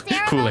Whenever a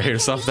ceremony Hoolay or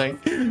convenes, something.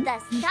 The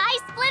Sky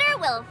Splitter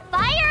will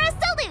fire a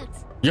salute.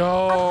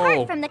 Yo,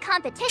 Apart from the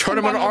competition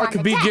tournament venue arc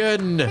on the deck,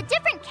 begin. the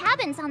different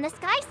cabins on the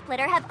Sky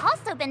Splitter have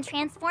also been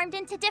transformed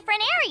into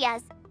different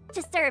areas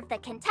to serve the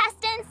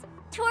contestants,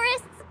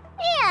 tourists,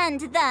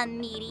 and the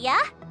media.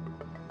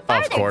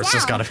 Of course,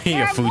 there's gotta be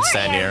there a are food more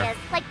stand here. areas,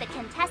 like the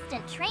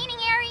contestant training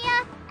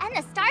area and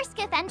the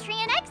Starskiff entry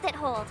and exit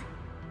hold.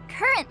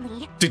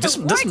 Currently, Dude, the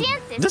war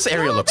dance is this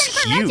area still looks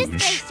open for huge.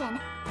 registration.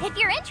 If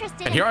you're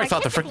interested And here in I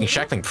thought the freaking participating,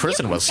 Shackling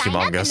prison you can was sign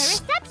up in the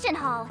humongous. reception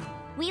hall.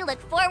 We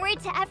look forward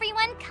to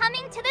everyone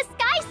coming to the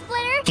Sky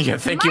Splitter. Yeah,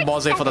 thank you,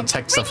 March Moze, for the 7th,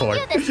 tech bringing support.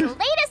 you this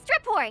latest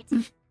report.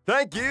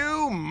 Thank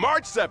you,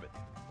 March 7th.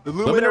 The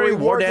Luminary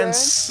War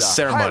Dance the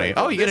Ceremony. highlight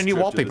Oh, of you get a this new trip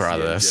to wallpaper the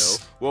out of Xianzhou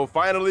this. will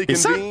finally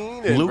Is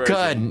convene that in Luca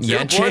version and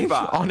Yanqing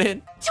 2.5. on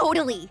it?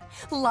 Totally.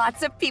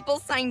 Lots of people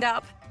signed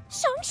up.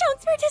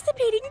 Shang-Shang's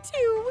participating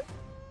too.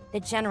 The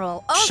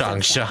general also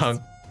says, Shang.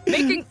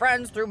 Making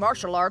friends through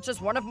martial arts is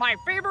one of my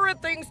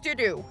favorite things to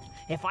do.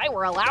 If I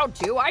were allowed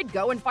to, I'd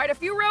go and fight a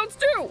few rounds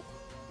too.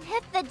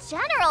 If the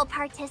general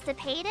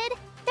participated,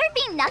 there'd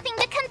be nothing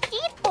to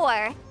compete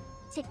for.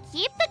 To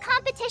keep the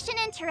competition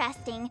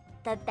interesting,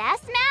 the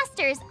best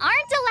masters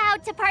aren't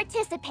allowed to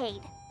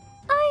participate.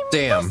 I'm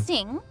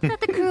guessing that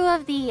the crew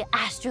of the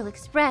Astral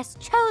Express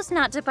chose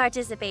not to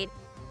participate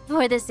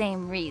for the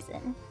same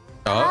reason.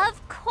 Oh.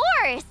 Of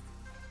course!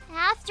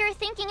 After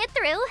thinking it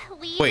through,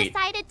 we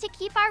decided to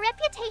keep our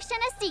reputation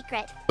a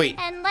secret. Wait.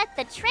 And let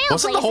the Trailblazer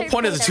Wasn't the whole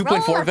point of the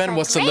 2.4 event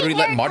was to literally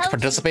let March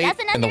participate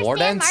in the war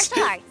dance?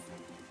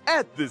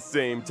 At the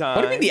same time,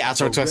 What do you mean the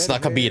Astral Express is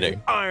not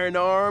competing?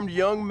 Iron-armed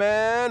young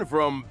man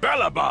from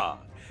Belobog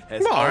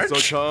has March?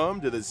 also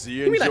come to the Xianzhou.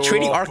 You mean that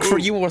training arc for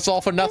you was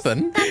all for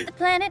nothing? That the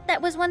planet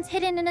that was once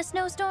hidden in a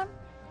snowstorm?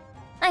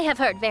 I have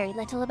heard very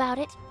little about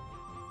it.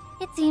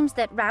 It seems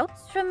that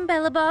routes from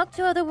Belobog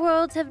to other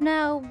worlds have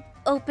now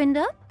opened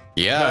up.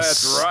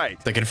 Yes. That's right.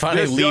 They can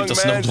finally This leave young the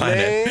snow man's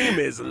planet. name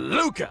is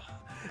Luca.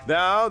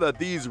 Now that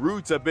these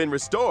routes have been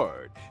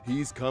restored,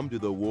 he's come to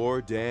the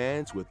war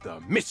dance with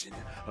the mission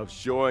of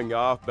showing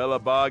off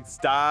Belobog's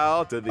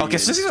style to the Okay,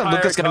 so this is entire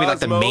Luca's gonna be like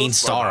the cosmos main for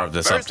star the of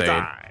this first update.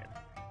 time.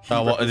 He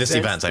Well, this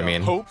event, represents I the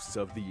mean. hopes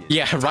of the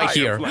Yeah, right entire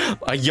here. planet.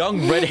 A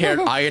young red-haired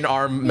iron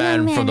arm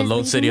man from the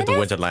lone city of the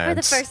For the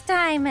Winterlands. first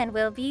time and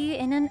will be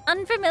in an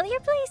unfamiliar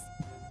place.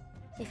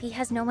 If he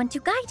has no one to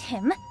guide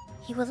him,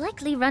 he will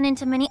likely run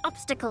into many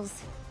obstacles.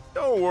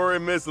 Don't worry,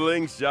 Miss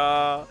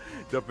Lingsha.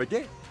 Don't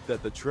forget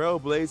that the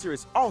Trailblazer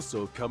is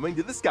also coming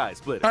to the Sky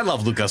Splitter. I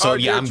love Luca, so Our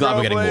yeah, dear I'm glad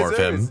we're getting more of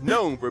Trailblazer him. is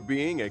known for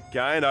being a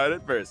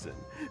kind-hearted person.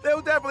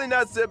 They'll definitely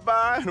not sit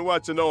by and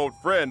watch an old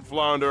friend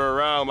flounder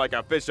around like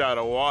a fish out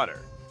of water.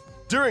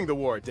 During the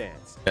war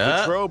dance, the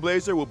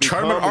Trailblazer will become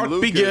Tournament arc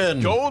Luca's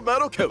begin. gold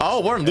medal coach.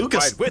 Oh, we're in and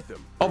Lucas. fight with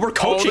him. Oh, we're All the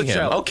coaching him.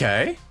 challenges.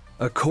 Okay.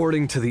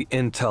 According to the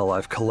intel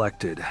I've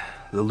collected,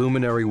 the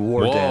Luminary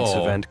War Dance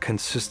Whoa. event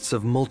consists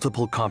of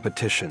multiple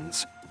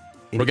competitions.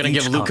 In We're gonna each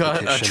give Luca a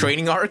competition,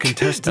 training arc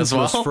contestants as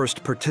well? must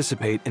first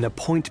participate in a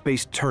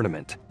point-based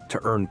tournament to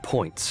earn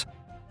points,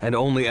 and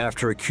only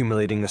after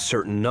accumulating a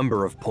certain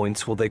number of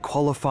points will they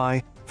qualify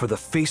for the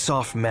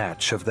face-off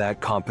match of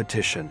that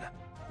competition.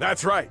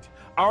 That's right.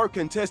 Our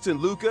contestant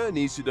Luca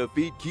needs to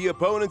defeat key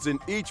opponents in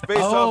each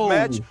face-off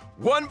match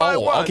one by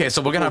one. Okay,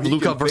 so we're gonna have before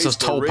he Luca can versus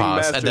face the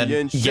Topaz and ringmaster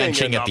then Yanqing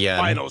Yanqing at the end.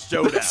 Final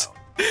showdown.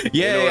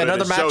 Yay, In order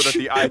another to show match, that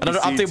the another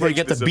IPC update where you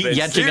get takes to this beat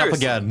event Yanqing up seriously,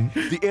 again.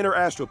 The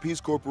Inter-Astral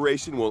Peace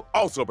Corporation will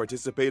also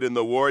participate in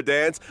the war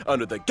dance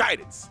under the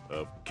guidance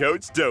of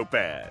Coach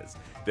Topaz.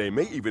 They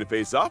may even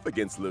face off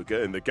against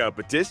Luca in the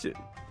competition.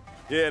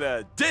 In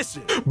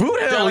addition, Boot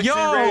Hill, Galaxy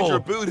yo! Ranger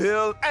Boot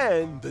Hill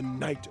and the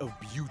Knight of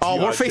Beauty.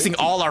 Oh, we're facing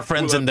all our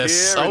friends in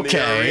this. will appear in the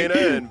Okay.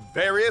 arena in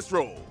various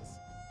roles.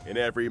 In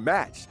every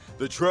match,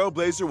 the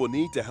Trailblazer will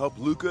need to help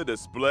Luca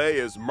display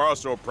his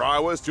martial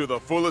prowess to the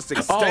fullest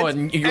extent. Oh,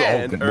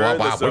 and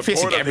wow, we're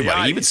facing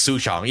everybody, even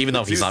Sushang, even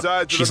though she's not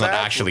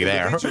actually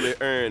there. Eventually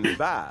earn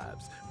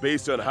vibes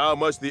based on how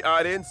much the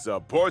audience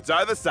supports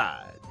either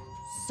side.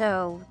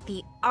 So,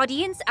 the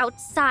audience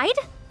outside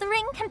the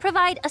ring can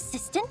provide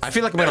assistance? I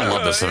feel like I'm gonna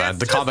love this event.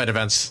 The combat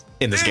events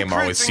in this game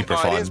are always super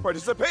fun. Audience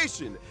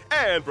participation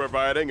and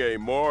providing a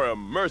more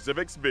immersive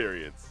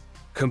experience.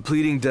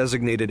 Completing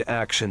designated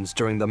actions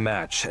during the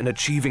match and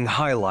achieving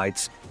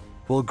highlights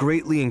will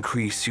greatly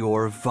increase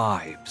your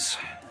vibes,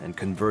 and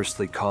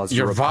conversely cause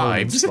your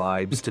opponent's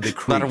vibes to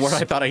decrease. Not a word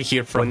I thought I'd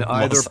hear from When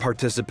either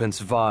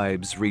participant's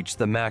vibes reach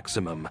the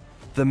maximum,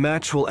 the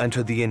match will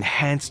enter the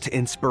enhanced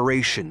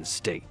inspiration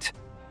state.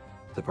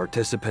 The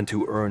participant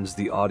who earns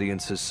the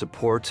audience's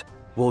support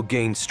will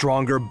gain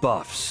stronger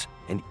buffs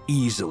and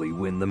easily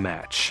win the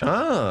match.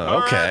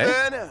 Oh, okay. All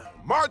right, then,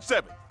 March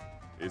 7th.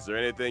 Is there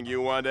anything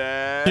you want to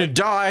add? You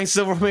die,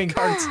 Silverwing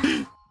Hearts.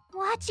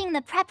 Watching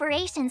the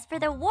preparations for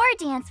the war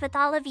dance with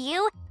all of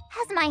you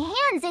has my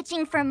hands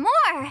itching for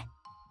more.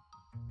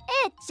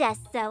 It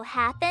just so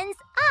happens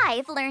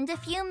I've learned a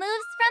few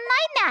moves from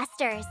my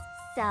masters.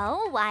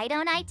 So why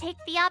don't I take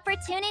the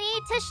opportunity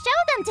to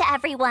show them to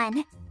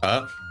everyone?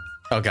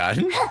 Oh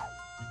god.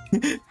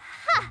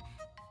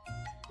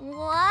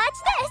 Watch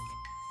this.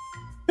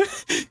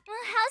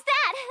 How's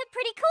that?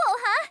 Pretty cool,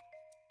 huh?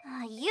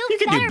 You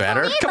can do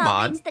better. Come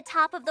on. The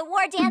top of the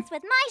war dance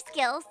with my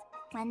skills.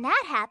 When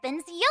that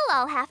happens, you'll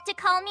all have to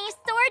call me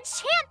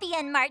Sword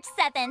Champion March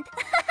 7th.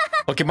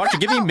 Okay, March, you're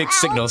giving mixed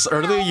signals.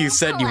 Earlier you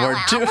said you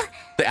weren't too.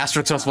 The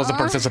asterisk wasn't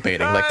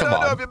participating. Like, come on. I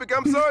don't know if you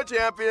become Sword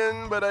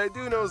Champion, but I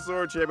do know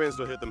Sword Champions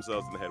will hit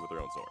themselves in the head with their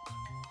own swords.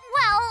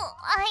 Well,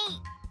 I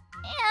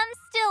am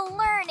still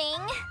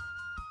learning.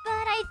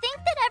 But I think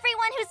that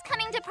everyone who's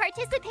coming to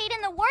participate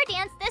in the war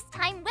dance this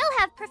time will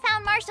have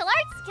profound martial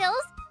arts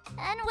skills.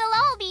 And we'll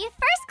all be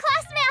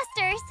first-class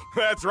masters.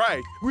 That's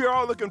right. We are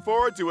all looking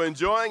forward to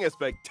enjoying a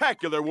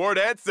spectacular war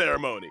dance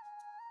ceremony.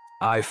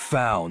 I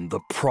found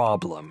the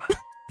problem.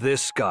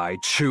 This guy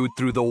chewed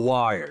through the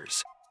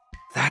wires.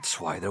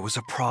 That's why there was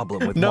a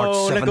problem with March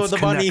 7th's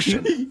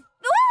connection. Isn't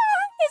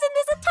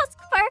this a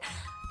tuskfur?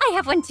 I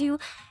have one too.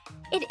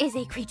 It is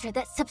a creature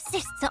that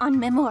subsists on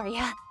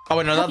memoria. Oh,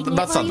 wait, no,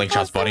 that's not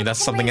Lingsha's body. That's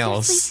something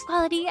else. Sleep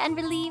quality and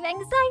relieve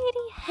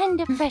anxiety and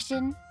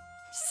depression.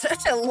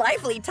 Such a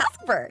lively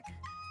tuskbird.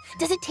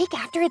 Does it take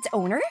after its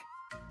owner?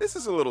 This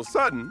is a little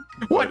sudden,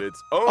 what? But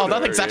its owner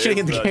nothing's actually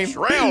in the game.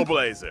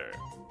 Trailblazer.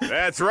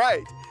 That's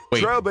right.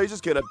 Wait.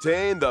 Trailblazers can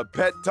obtain the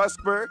pet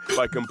Tuskbird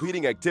by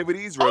completing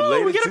activities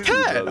related to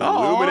the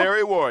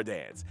Luminary War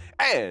Dance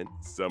and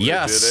summon it to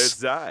their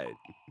side.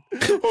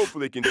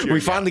 Hopefully, can cheer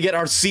we finally get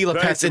our Sela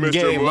pets in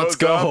game. Let's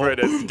go. For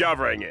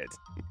discovering it.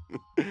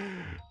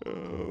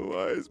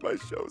 Why is my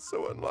show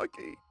so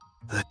unlucky?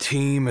 The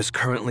team is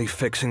currently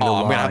fixing the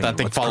line. I'm gonna have that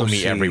thing follow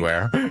me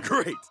everywhere.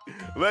 Great.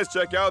 Let's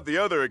check out the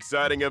other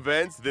exciting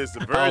events this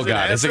version Oh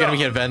god, is it gonna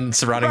be an event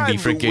surrounding the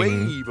freaking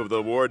wave of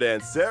the war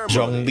dance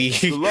ceremony?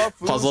 Zhongli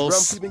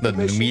puzzles, the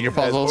meteor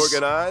puzzles?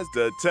 Organized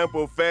a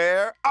temple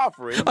fair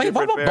offering. Oh, yeah,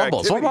 what about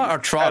Bubbles? What about our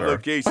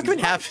Trotter? Why can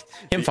we have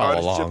him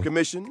follow along?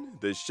 Commission,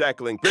 the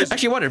shackling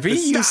actually, what if we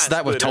use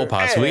that with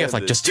Topaz? We have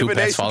like just two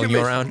pets following you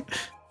around.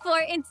 For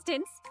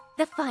instance,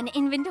 the fun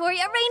inventory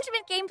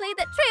arrangement gameplay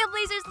that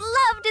Trailblazers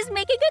loved is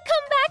making a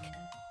comeback.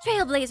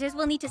 Trailblazers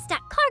will need to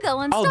stack cargo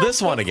on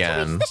this one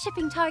again. The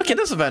shipping target. Okay,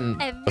 this event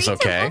was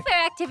okay. Every temple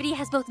fair activity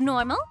has both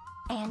normal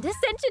and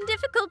ascension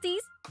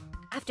difficulties.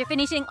 After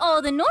finishing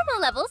all the normal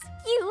levels,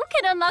 you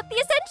can unlock the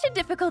ascension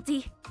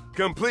difficulty.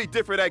 Complete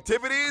different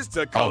activities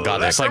to collect oh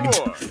god, there's like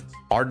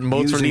art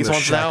modes for these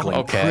ones now?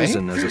 Okay.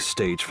 Prison as a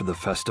stage for the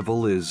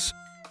festival is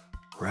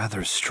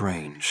rather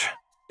strange.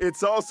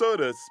 It's also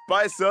to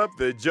spice up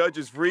the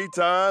judges' free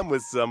time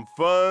with some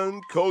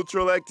fun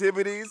cultural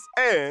activities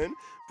and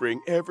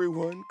bring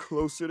everyone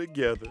closer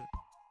together.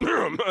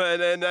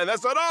 and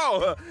that's not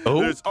all.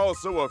 There's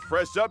also a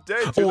fresh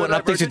update to an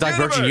update to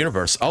Divergent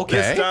Universe. Okay.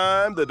 This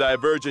time, the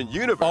Divergent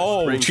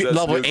Universe brings us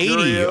level 80.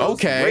 Curios,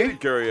 okay.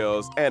 Weighted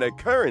curios and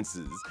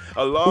occurrences,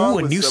 along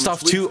with new some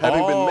stuff too.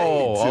 Having been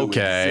made to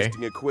okay.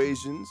 existing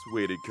equations,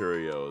 weighted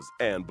curios,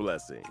 and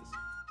blessings.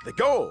 The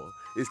goal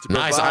is to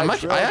nice.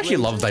 I actually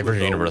love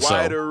Divergent Universe,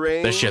 so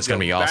this shit's gonna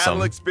be awesome.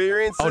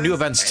 New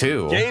events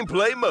too.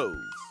 Gameplay modes.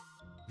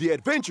 The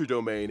adventure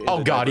domain.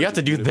 Oh god, you have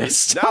to do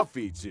this. Now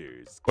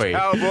features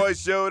Cowboy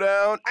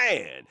Showdown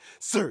and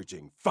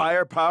surging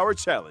firepower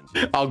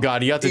challenges. Oh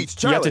god, you have to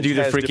do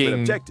the freaking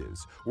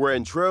objectives.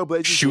 Wherein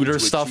Trailblazers shooter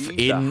stuff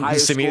in the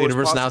Simulated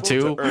Universe now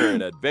too. To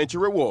earn adventure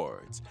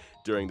rewards.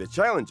 During the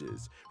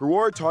challenges,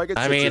 reward targets.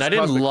 I mean, I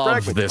didn't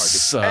love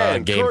this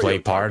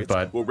gameplay part,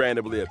 but will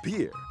randomly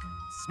appear.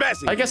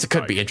 Smashing I guess it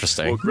could be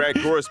interesting. Will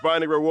grant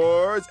corresponding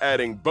rewards,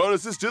 adding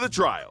bonuses to the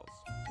trials.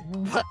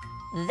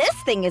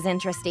 This thing is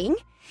interesting.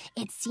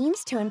 It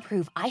seems to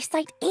improve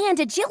eyesight and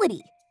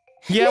agility.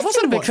 Yeah, I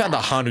wasn't a big fan of the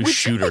Hanu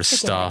shooter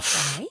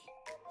stuff.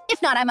 If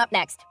not, I'm up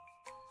next.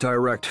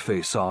 Direct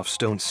face-offs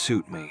don't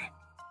suit me.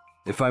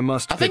 If I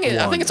must I think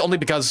it's only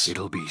because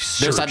it'll be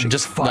there's that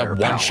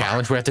one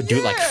challenge where I have to do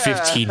it like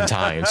 15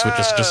 times, which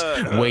is just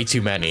way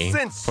too many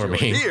for me.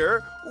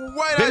 Here,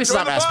 why not Maybe it's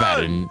not as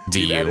bad in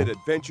We've added DU.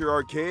 Adventure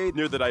Arcade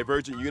near the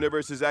Divergent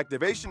Universe's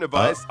activation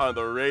device on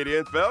the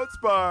Radiant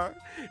Feldspar.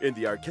 In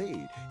the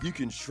arcade, you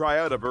can try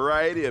out a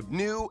variety of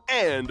new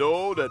and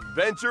old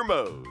adventure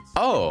modes.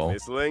 Oh.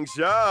 Miss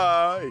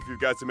Lingsha, if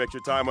you've got some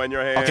extra time on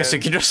your hands. Okay, so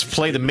you can just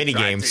play the mini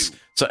games.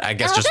 So I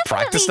guess I'll just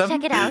practice them.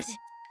 check it out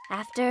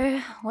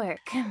after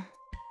work.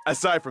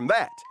 Aside from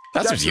that,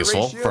 That's Dr.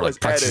 useful Ratio for like has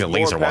practicing added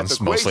laser more path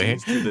ones mostly.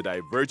 equations to the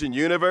Divergent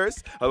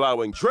Universe,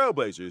 allowing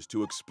Trailblazers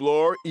to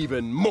explore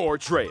even more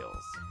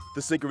trails.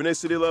 The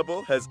synchronicity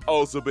level has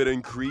also been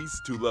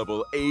increased to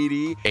level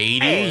 80.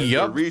 80, and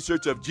yup. the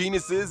research of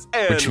geniuses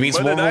and Which means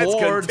more Mennonites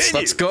rewards. continues.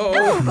 Let's go.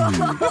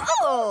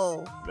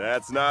 Oh!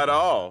 That's not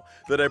all.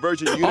 The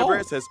Divergent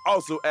Universe has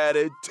also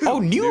added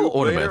 2 new player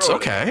ornaments,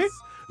 okay.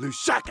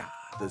 Lushaka,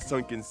 the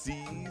Sunken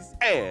Seas,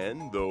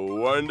 and the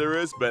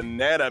wondrous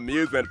Banana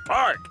Amusement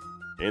Park.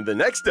 In the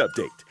next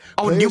update,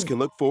 players can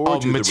look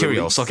forward to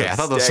materials. the release Okay, I of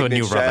thought those were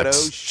new Stagnant relics.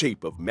 Shadow's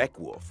Shape of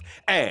Mechwolf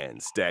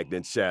and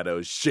Stagnant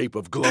Shadow's Shape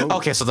of Glow.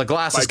 Okay, so the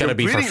glass is By going to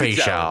be for completing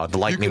the Feixiao. challenge, The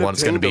lightning you can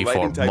one's going to obtain be the for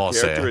lightning-type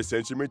character Mose.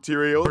 Ascension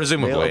material,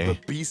 Presumably. Mail of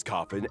the Beast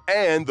Coffin,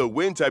 and the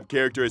Wind-type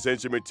character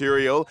Ascension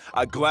material,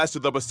 A Glass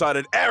of the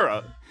Besotted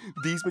Era.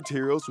 These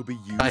materials will be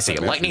used I see,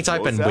 by lightning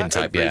type and Mosat wind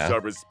type, yeah.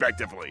 Feixiao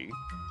respectively.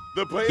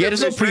 The Yeah,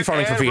 there's no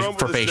pre-farming for Rome with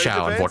the Feixiao,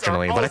 Strength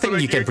unfortunately, Events but I are think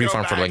also you can a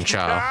pre-farm for Geeko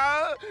Lingsha.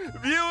 Match.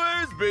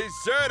 Viewers, be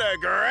sure to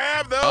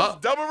grab those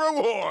double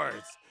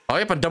rewards. Oh,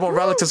 yep, and double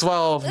relics as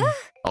well.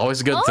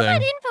 Always a good All thing.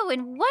 that info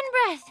in one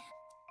breath.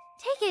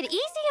 Take it easy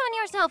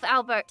on yourself,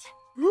 Albert.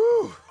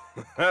 Whew,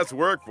 that's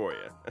work for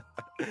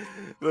you.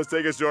 Let's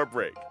take a short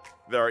break.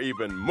 There are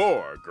even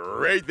more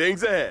great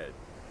things ahead.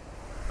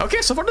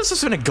 Okay, so far this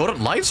has been a good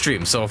live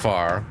stream so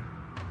far.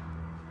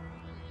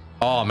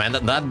 Oh man,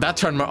 that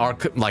tournament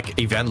arc like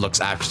event looks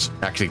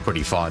actually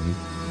pretty fun.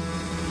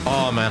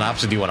 Oh man, I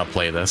absolutely want to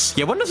play this.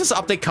 Yeah, when does this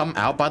update come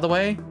out, by the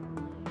way?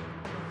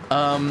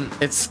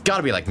 It's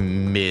gotta be like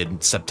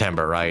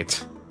mid-September,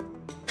 right?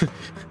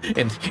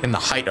 in the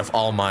height of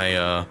all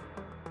my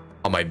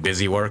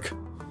busy work.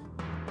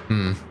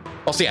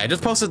 Also, yeah, I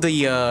just posted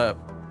the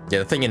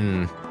thing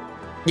in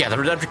the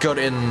redemption code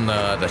in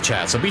the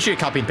chat, so be sure you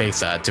copy and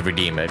paste that to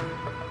redeem it.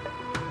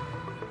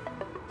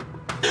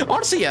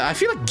 Honestly, yeah, I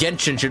feel like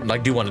Genshin should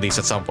like do one of these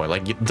at some point,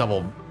 like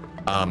double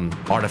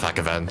artifact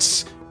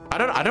events. I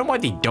don't know why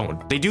they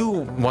don't. They do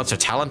ones for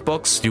talent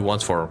books, do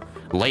ones for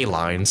ley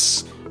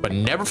lines, but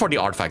never for the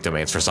artifact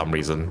domains for some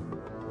reason.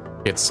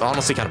 It's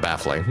honestly kind of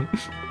baffling.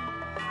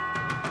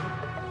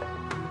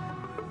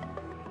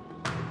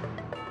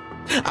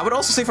 I would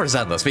also say for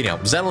Zenless, but you know,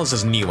 Zenless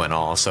is new and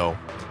all, so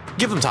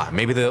give them time.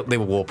 Maybe they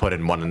will put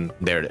in one in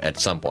there at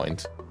some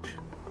point.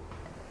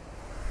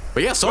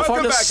 But yeah, so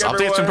far this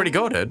update's been pretty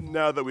good.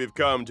 Now that we've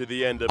come to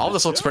the end of all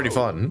this looks pretty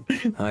fun.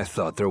 I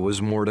thought there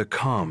was more to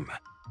come.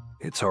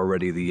 It's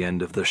already the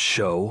end of the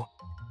show.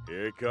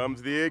 Here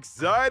comes the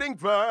exciting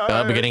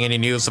part. We getting any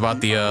news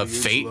about the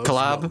Fate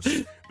collab?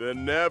 The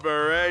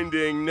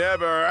never-ending,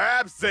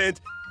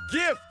 never-absent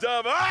Gift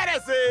of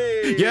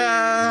Odyssey!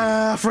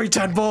 Yeah! Free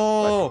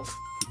temple!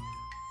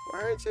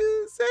 Why aren't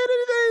you saying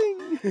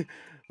anything?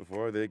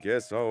 Before the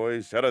guests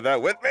always shadow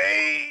that with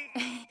me!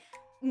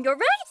 You're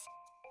right.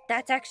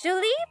 That's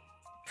actually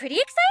pretty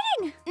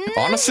exciting.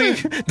 Honestly,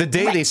 the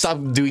day they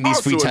stopped doing these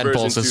free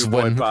temples is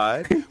when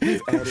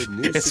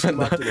it's when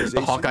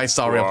the Honkai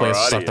style replays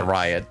start the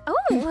riot.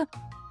 Oh,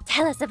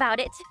 tell us about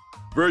it.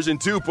 Version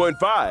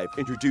 2.5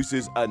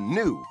 introduces a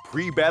new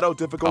pre-battle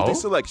difficulty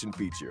selection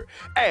feature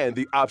and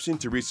the option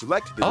to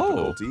reselect the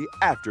difficulty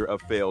after a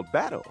failed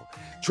battle.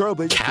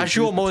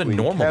 Casual mode and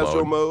normal mode.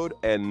 Casual mode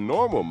and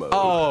normal mode.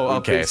 Oh,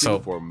 okay,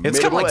 so it's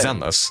kind of like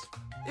Zenless.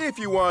 If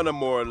you want a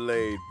more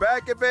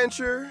laid-back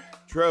adventure,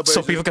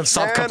 so people can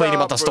stop complaining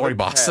about the story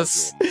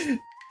bosses.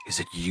 Is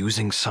it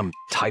using some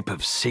type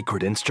of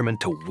sacred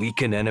instrument to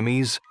weaken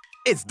enemies?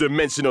 It's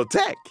dimensional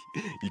tech.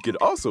 You could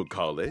also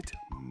call it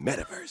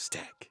metaverse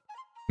tech.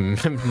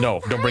 No,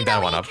 don't bring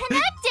that one up.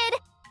 Connected.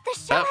 The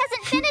show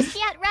hasn't finished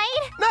yet,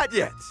 right? Not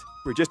yet.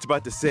 We're just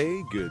about to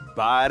say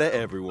goodbye to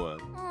everyone.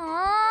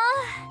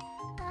 Aww.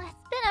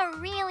 It's been a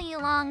really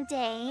long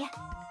day.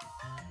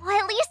 Well,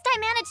 at least I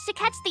managed to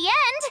catch the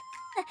end.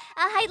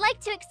 I'd like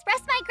to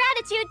express my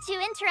gratitude to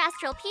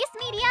Interastral Peace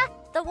Media,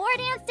 the War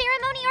Dance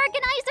Ceremony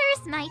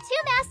organizers, my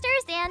two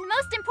masters, and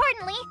most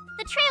importantly,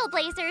 the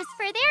Trailblazers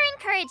for their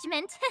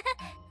encouragement.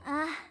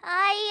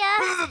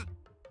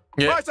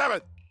 March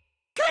 7th!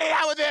 Get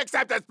out with the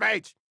acceptance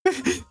page! I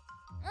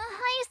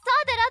saw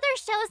that other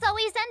shows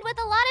always end with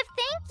a lot of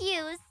thank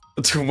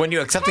yous. When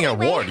you're accepting an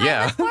award,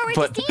 yeah. I look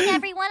forward to seeing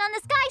everyone on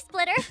the Sky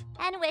Splitter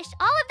and wish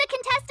all of the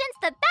contestants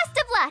the best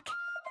of luck.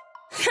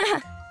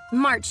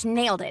 March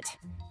nailed it.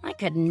 I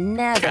could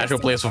never. Casual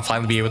players will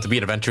finally be able to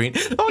beat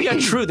Aventurine. Oh yeah,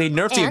 true. They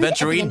nerfed the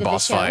Aventurine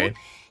boss fight.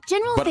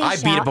 General but I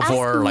beat it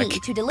before, like,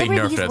 to they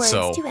nerfed these it, words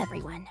so. to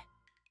everyone.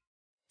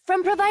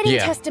 From providing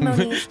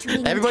testimonies to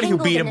being everybody who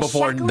beat him entangled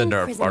before in a the shackling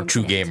nerf prison are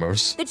true incident,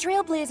 gamers. The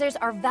Trailblazers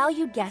are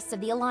valued guests of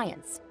the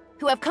Alliance,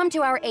 who have come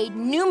to our aid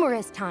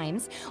numerous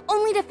times,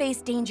 only to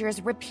face dangers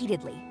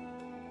repeatedly.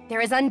 There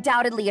is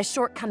undoubtedly a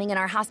shortcoming in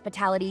our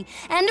hospitality,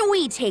 and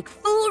we take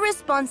full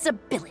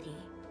responsibility.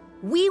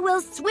 We will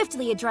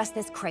swiftly address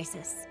this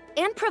crisis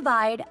and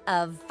provide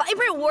a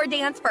vibrant war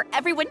dance for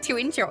everyone to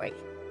enjoy.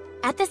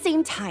 At the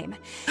same time,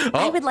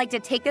 I would like to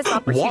take this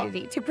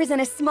opportunity to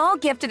present a small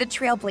gift to the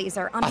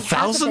Trailblazer on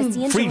behalf of the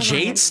 1,000 free Cienzo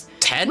jades?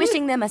 10?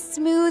 wishing them a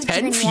smooth 10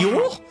 journey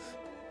fuel? ahead.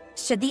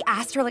 Should the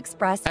Astral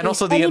Express And face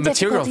also the any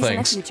material difficulties in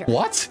things. the future,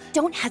 What?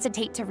 don't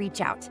hesitate to reach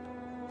out.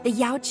 The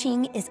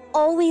Yaoqiu is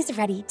always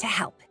ready to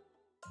help.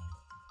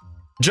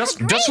 Just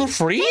for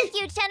free? Thank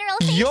you, General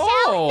Yo!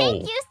 Feixiao.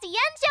 Thank you,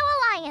 Cienzo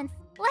Alliance.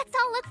 Let's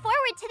all look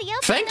forward to the opening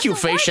Thank you,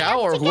 of the war Feixiao,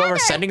 or dance whoever's together.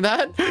 sending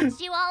that.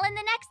 Catch you all in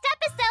the next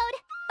episode.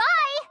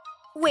 Bye!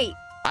 Wait,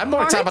 I'm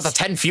more excited about the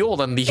 10 fuel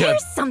than the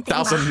There's something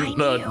 1,000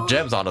 behind you.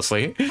 gems,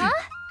 honestly. Huh?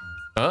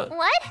 Huh?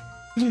 What?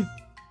 Hey,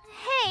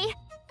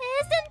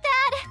 isn't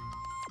that...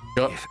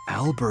 If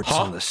Albert's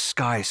on the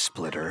Sky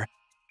Splitter,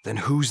 then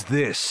who's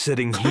this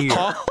sitting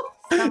here?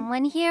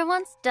 Someone here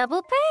wants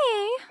double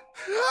pay.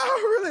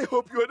 I really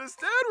hope you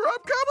understand where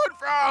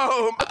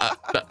I'm coming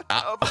from.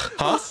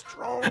 Huh?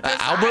 Strong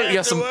Albert, you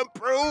have some... to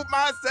improve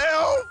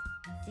myself.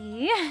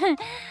 See?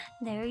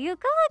 There you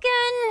go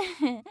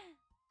again.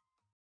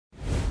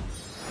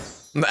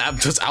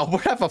 Does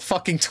Albert have a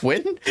fucking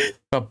twin?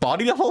 A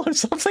body double or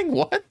something?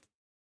 What?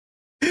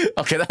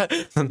 Okay,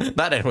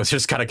 that end was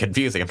just kind of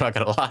confusing, I'm not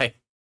gonna lie.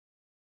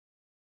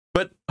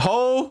 But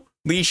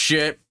holy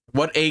shit,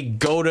 what a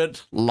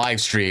goated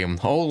live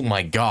stream. Oh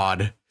my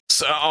god.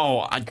 So,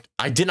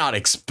 I did not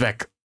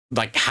expect,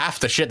 like, half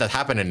the shit that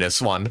happened in this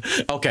one.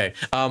 Okay,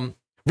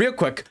 real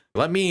quick,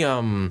 let me,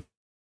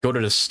 go to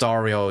the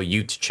Stario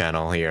YouTube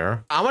channel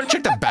here. I want to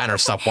check the banner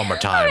stuff one more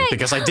time,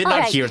 because I did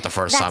not hear it the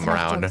first time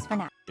around.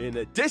 In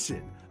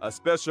addition, a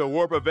special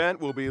warp event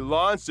will be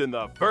launched in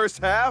the first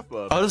half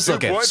of Oh, this is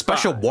like a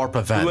special warp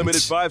event.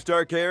 Limited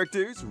 5-star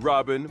characters,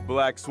 Robin,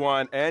 Black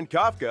Swan, and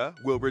Kafka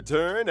will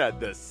return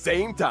at the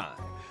same time.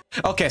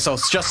 Okay, so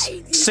it's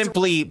just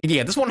simply,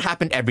 yeah, this won't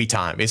happen every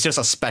time. It's just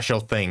a special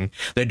thing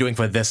they're doing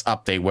for this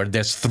update where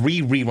there's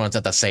 3 reruns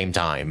at the same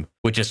time,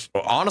 which is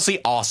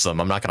honestly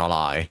awesome, I'm not gonna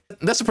lie.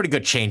 That's a pretty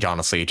good change,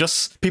 honestly.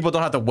 Just people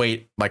don't have to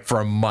wait like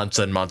for months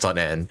and months on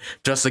end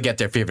just to get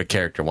their favorite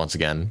character once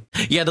again.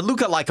 Yeah, the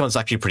Luca Lycon is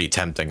actually pretty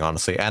tempting,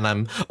 honestly. And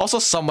I'm also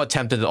somewhat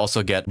tempted to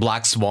also get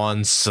Black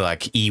Swan's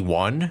like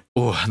E1.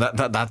 Ooh,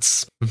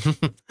 that's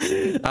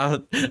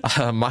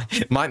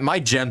my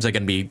gems are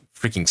gonna be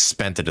freaking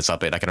spent in this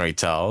update, I can already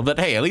tell. But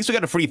hey, at least we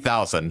got a free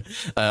 1,000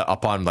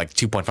 upon like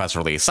 2.5's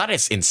release. That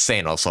is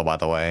insane also, by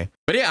the way.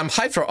 But yeah, I'm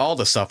hyped for all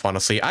this stuff,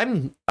 honestly. I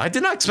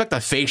did not expect a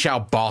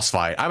Feixiao boss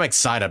fight. I'm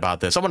excited about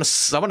this. I want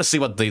to see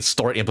what the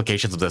story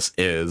implications of this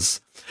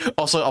is.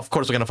 Also, of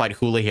course, we're gonna fight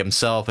Hoolay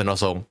himself, and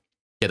also,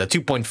 yeah, the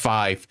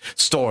 2.5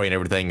 story and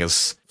everything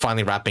is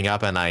finally wrapping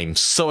up, and I'm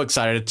so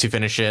excited to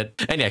finish it.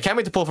 And yeah, can't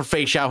wait to pull for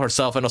Feixiao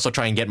herself and also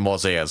try and get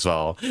Mose as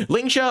well.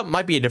 Lingsha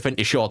might be a different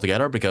issue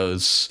altogether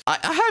because I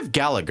have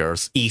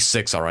Gallagher's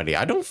E6 already.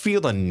 I don't feel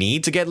the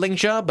need to get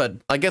Lingsha, but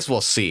I guess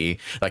we'll see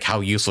like how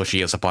useful she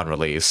is upon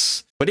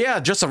release. But yeah,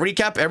 just to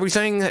recap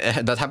everything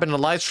that happened in the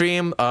live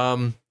stream.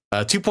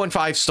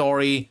 2.5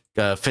 story,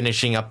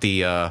 finishing up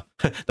the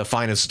the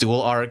finest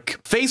duel arc.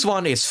 Phase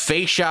 1 is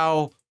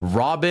Feixiao,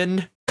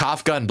 Robin,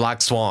 Kafka, and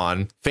Black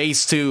Swan.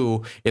 Phase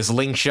 2 is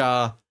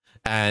Lingsha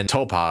and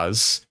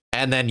Topaz.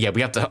 And then, yeah,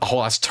 we have the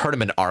whole ass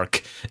tournament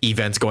arc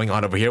events going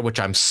on over here, which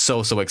I'm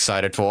so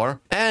excited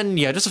for. And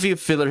yeah, just a few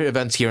filler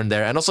events here and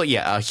there. And also,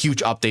 yeah, a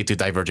huge update to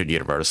Divergent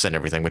Universe and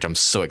everything, which I'm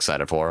so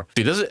excited for.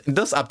 Dude,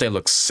 this update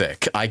looks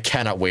sick. I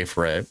cannot wait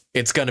for it.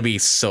 It's gonna be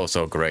so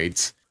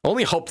great.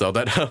 Only hope, though,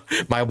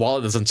 that my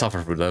wallet doesn't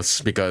suffer for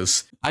this,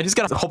 because I just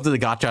gotta hope that the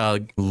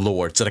gacha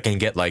lord so that I can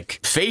get, like,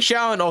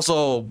 Feixiao and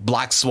also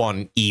Black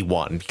Swan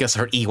E1, because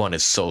her E1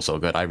 is so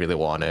good. I really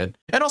want it.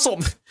 And also,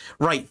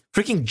 right,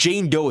 freaking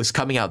Jane Doe is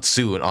coming out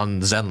soon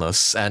on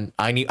Zenless, and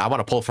I want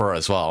to pull for her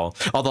as well.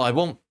 Although I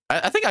won't.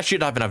 I think I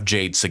should have enough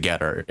jades to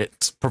get her,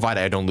 it's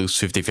provided I don't lose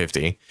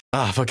 50-50.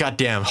 But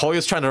goddamn,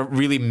 Hoyo's trying to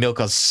really milk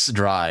us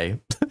dry.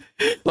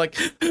 Like,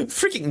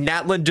 freaking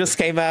Natlan just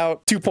came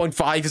out.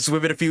 2.5 is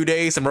within a few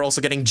days, and we're also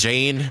getting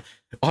Jane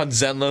on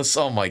Zenless.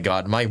 Oh my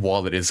god, my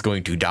wallet is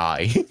going to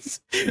die.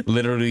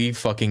 Literally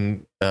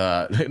fucking,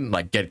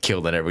 like, get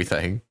killed and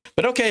everything.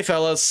 But okay,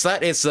 fellas,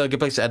 that is a good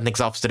place to end things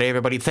off today,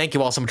 everybody. Thank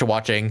you all so much for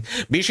watching.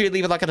 Be sure to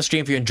leave a like on the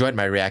stream if you enjoyed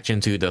my reaction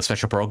to the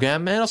special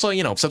program. And also,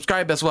 you know,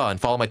 subscribe as well and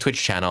follow my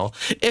Twitch channel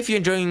if you're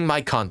enjoying my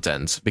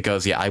content.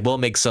 Because, yeah, I will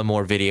make some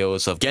more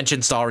videos of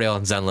Genshin, Star Rail,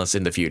 and Zenless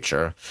in the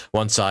future.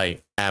 Once I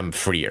am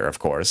freer, of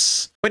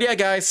course. But yeah,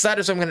 guys, that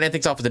is what I'm going to end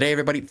things off for today,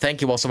 everybody.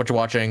 Thank you all so much for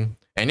watching.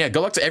 And yeah,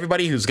 good luck to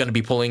everybody who's going to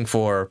be pulling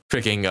for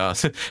freaking,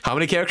 how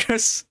many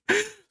characters?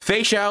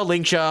 Feixiao,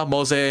 Lingsha,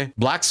 Mose,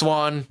 Black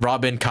Swan,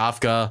 Robin,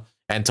 Kafka,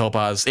 and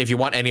Topaz. If you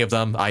want any of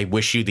them, I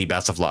wish you the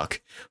best of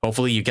luck.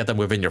 Hopefully you get them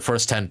within your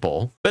first 10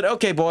 pull. But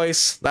okay,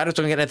 boys, that is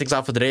going to get things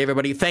off for today,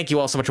 everybody. Thank you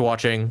all so much for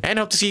watching, and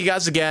hope to see you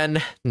guys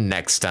again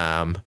next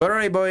time. But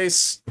alright,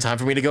 boys, time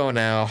for me to go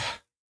now.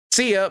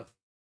 See ya!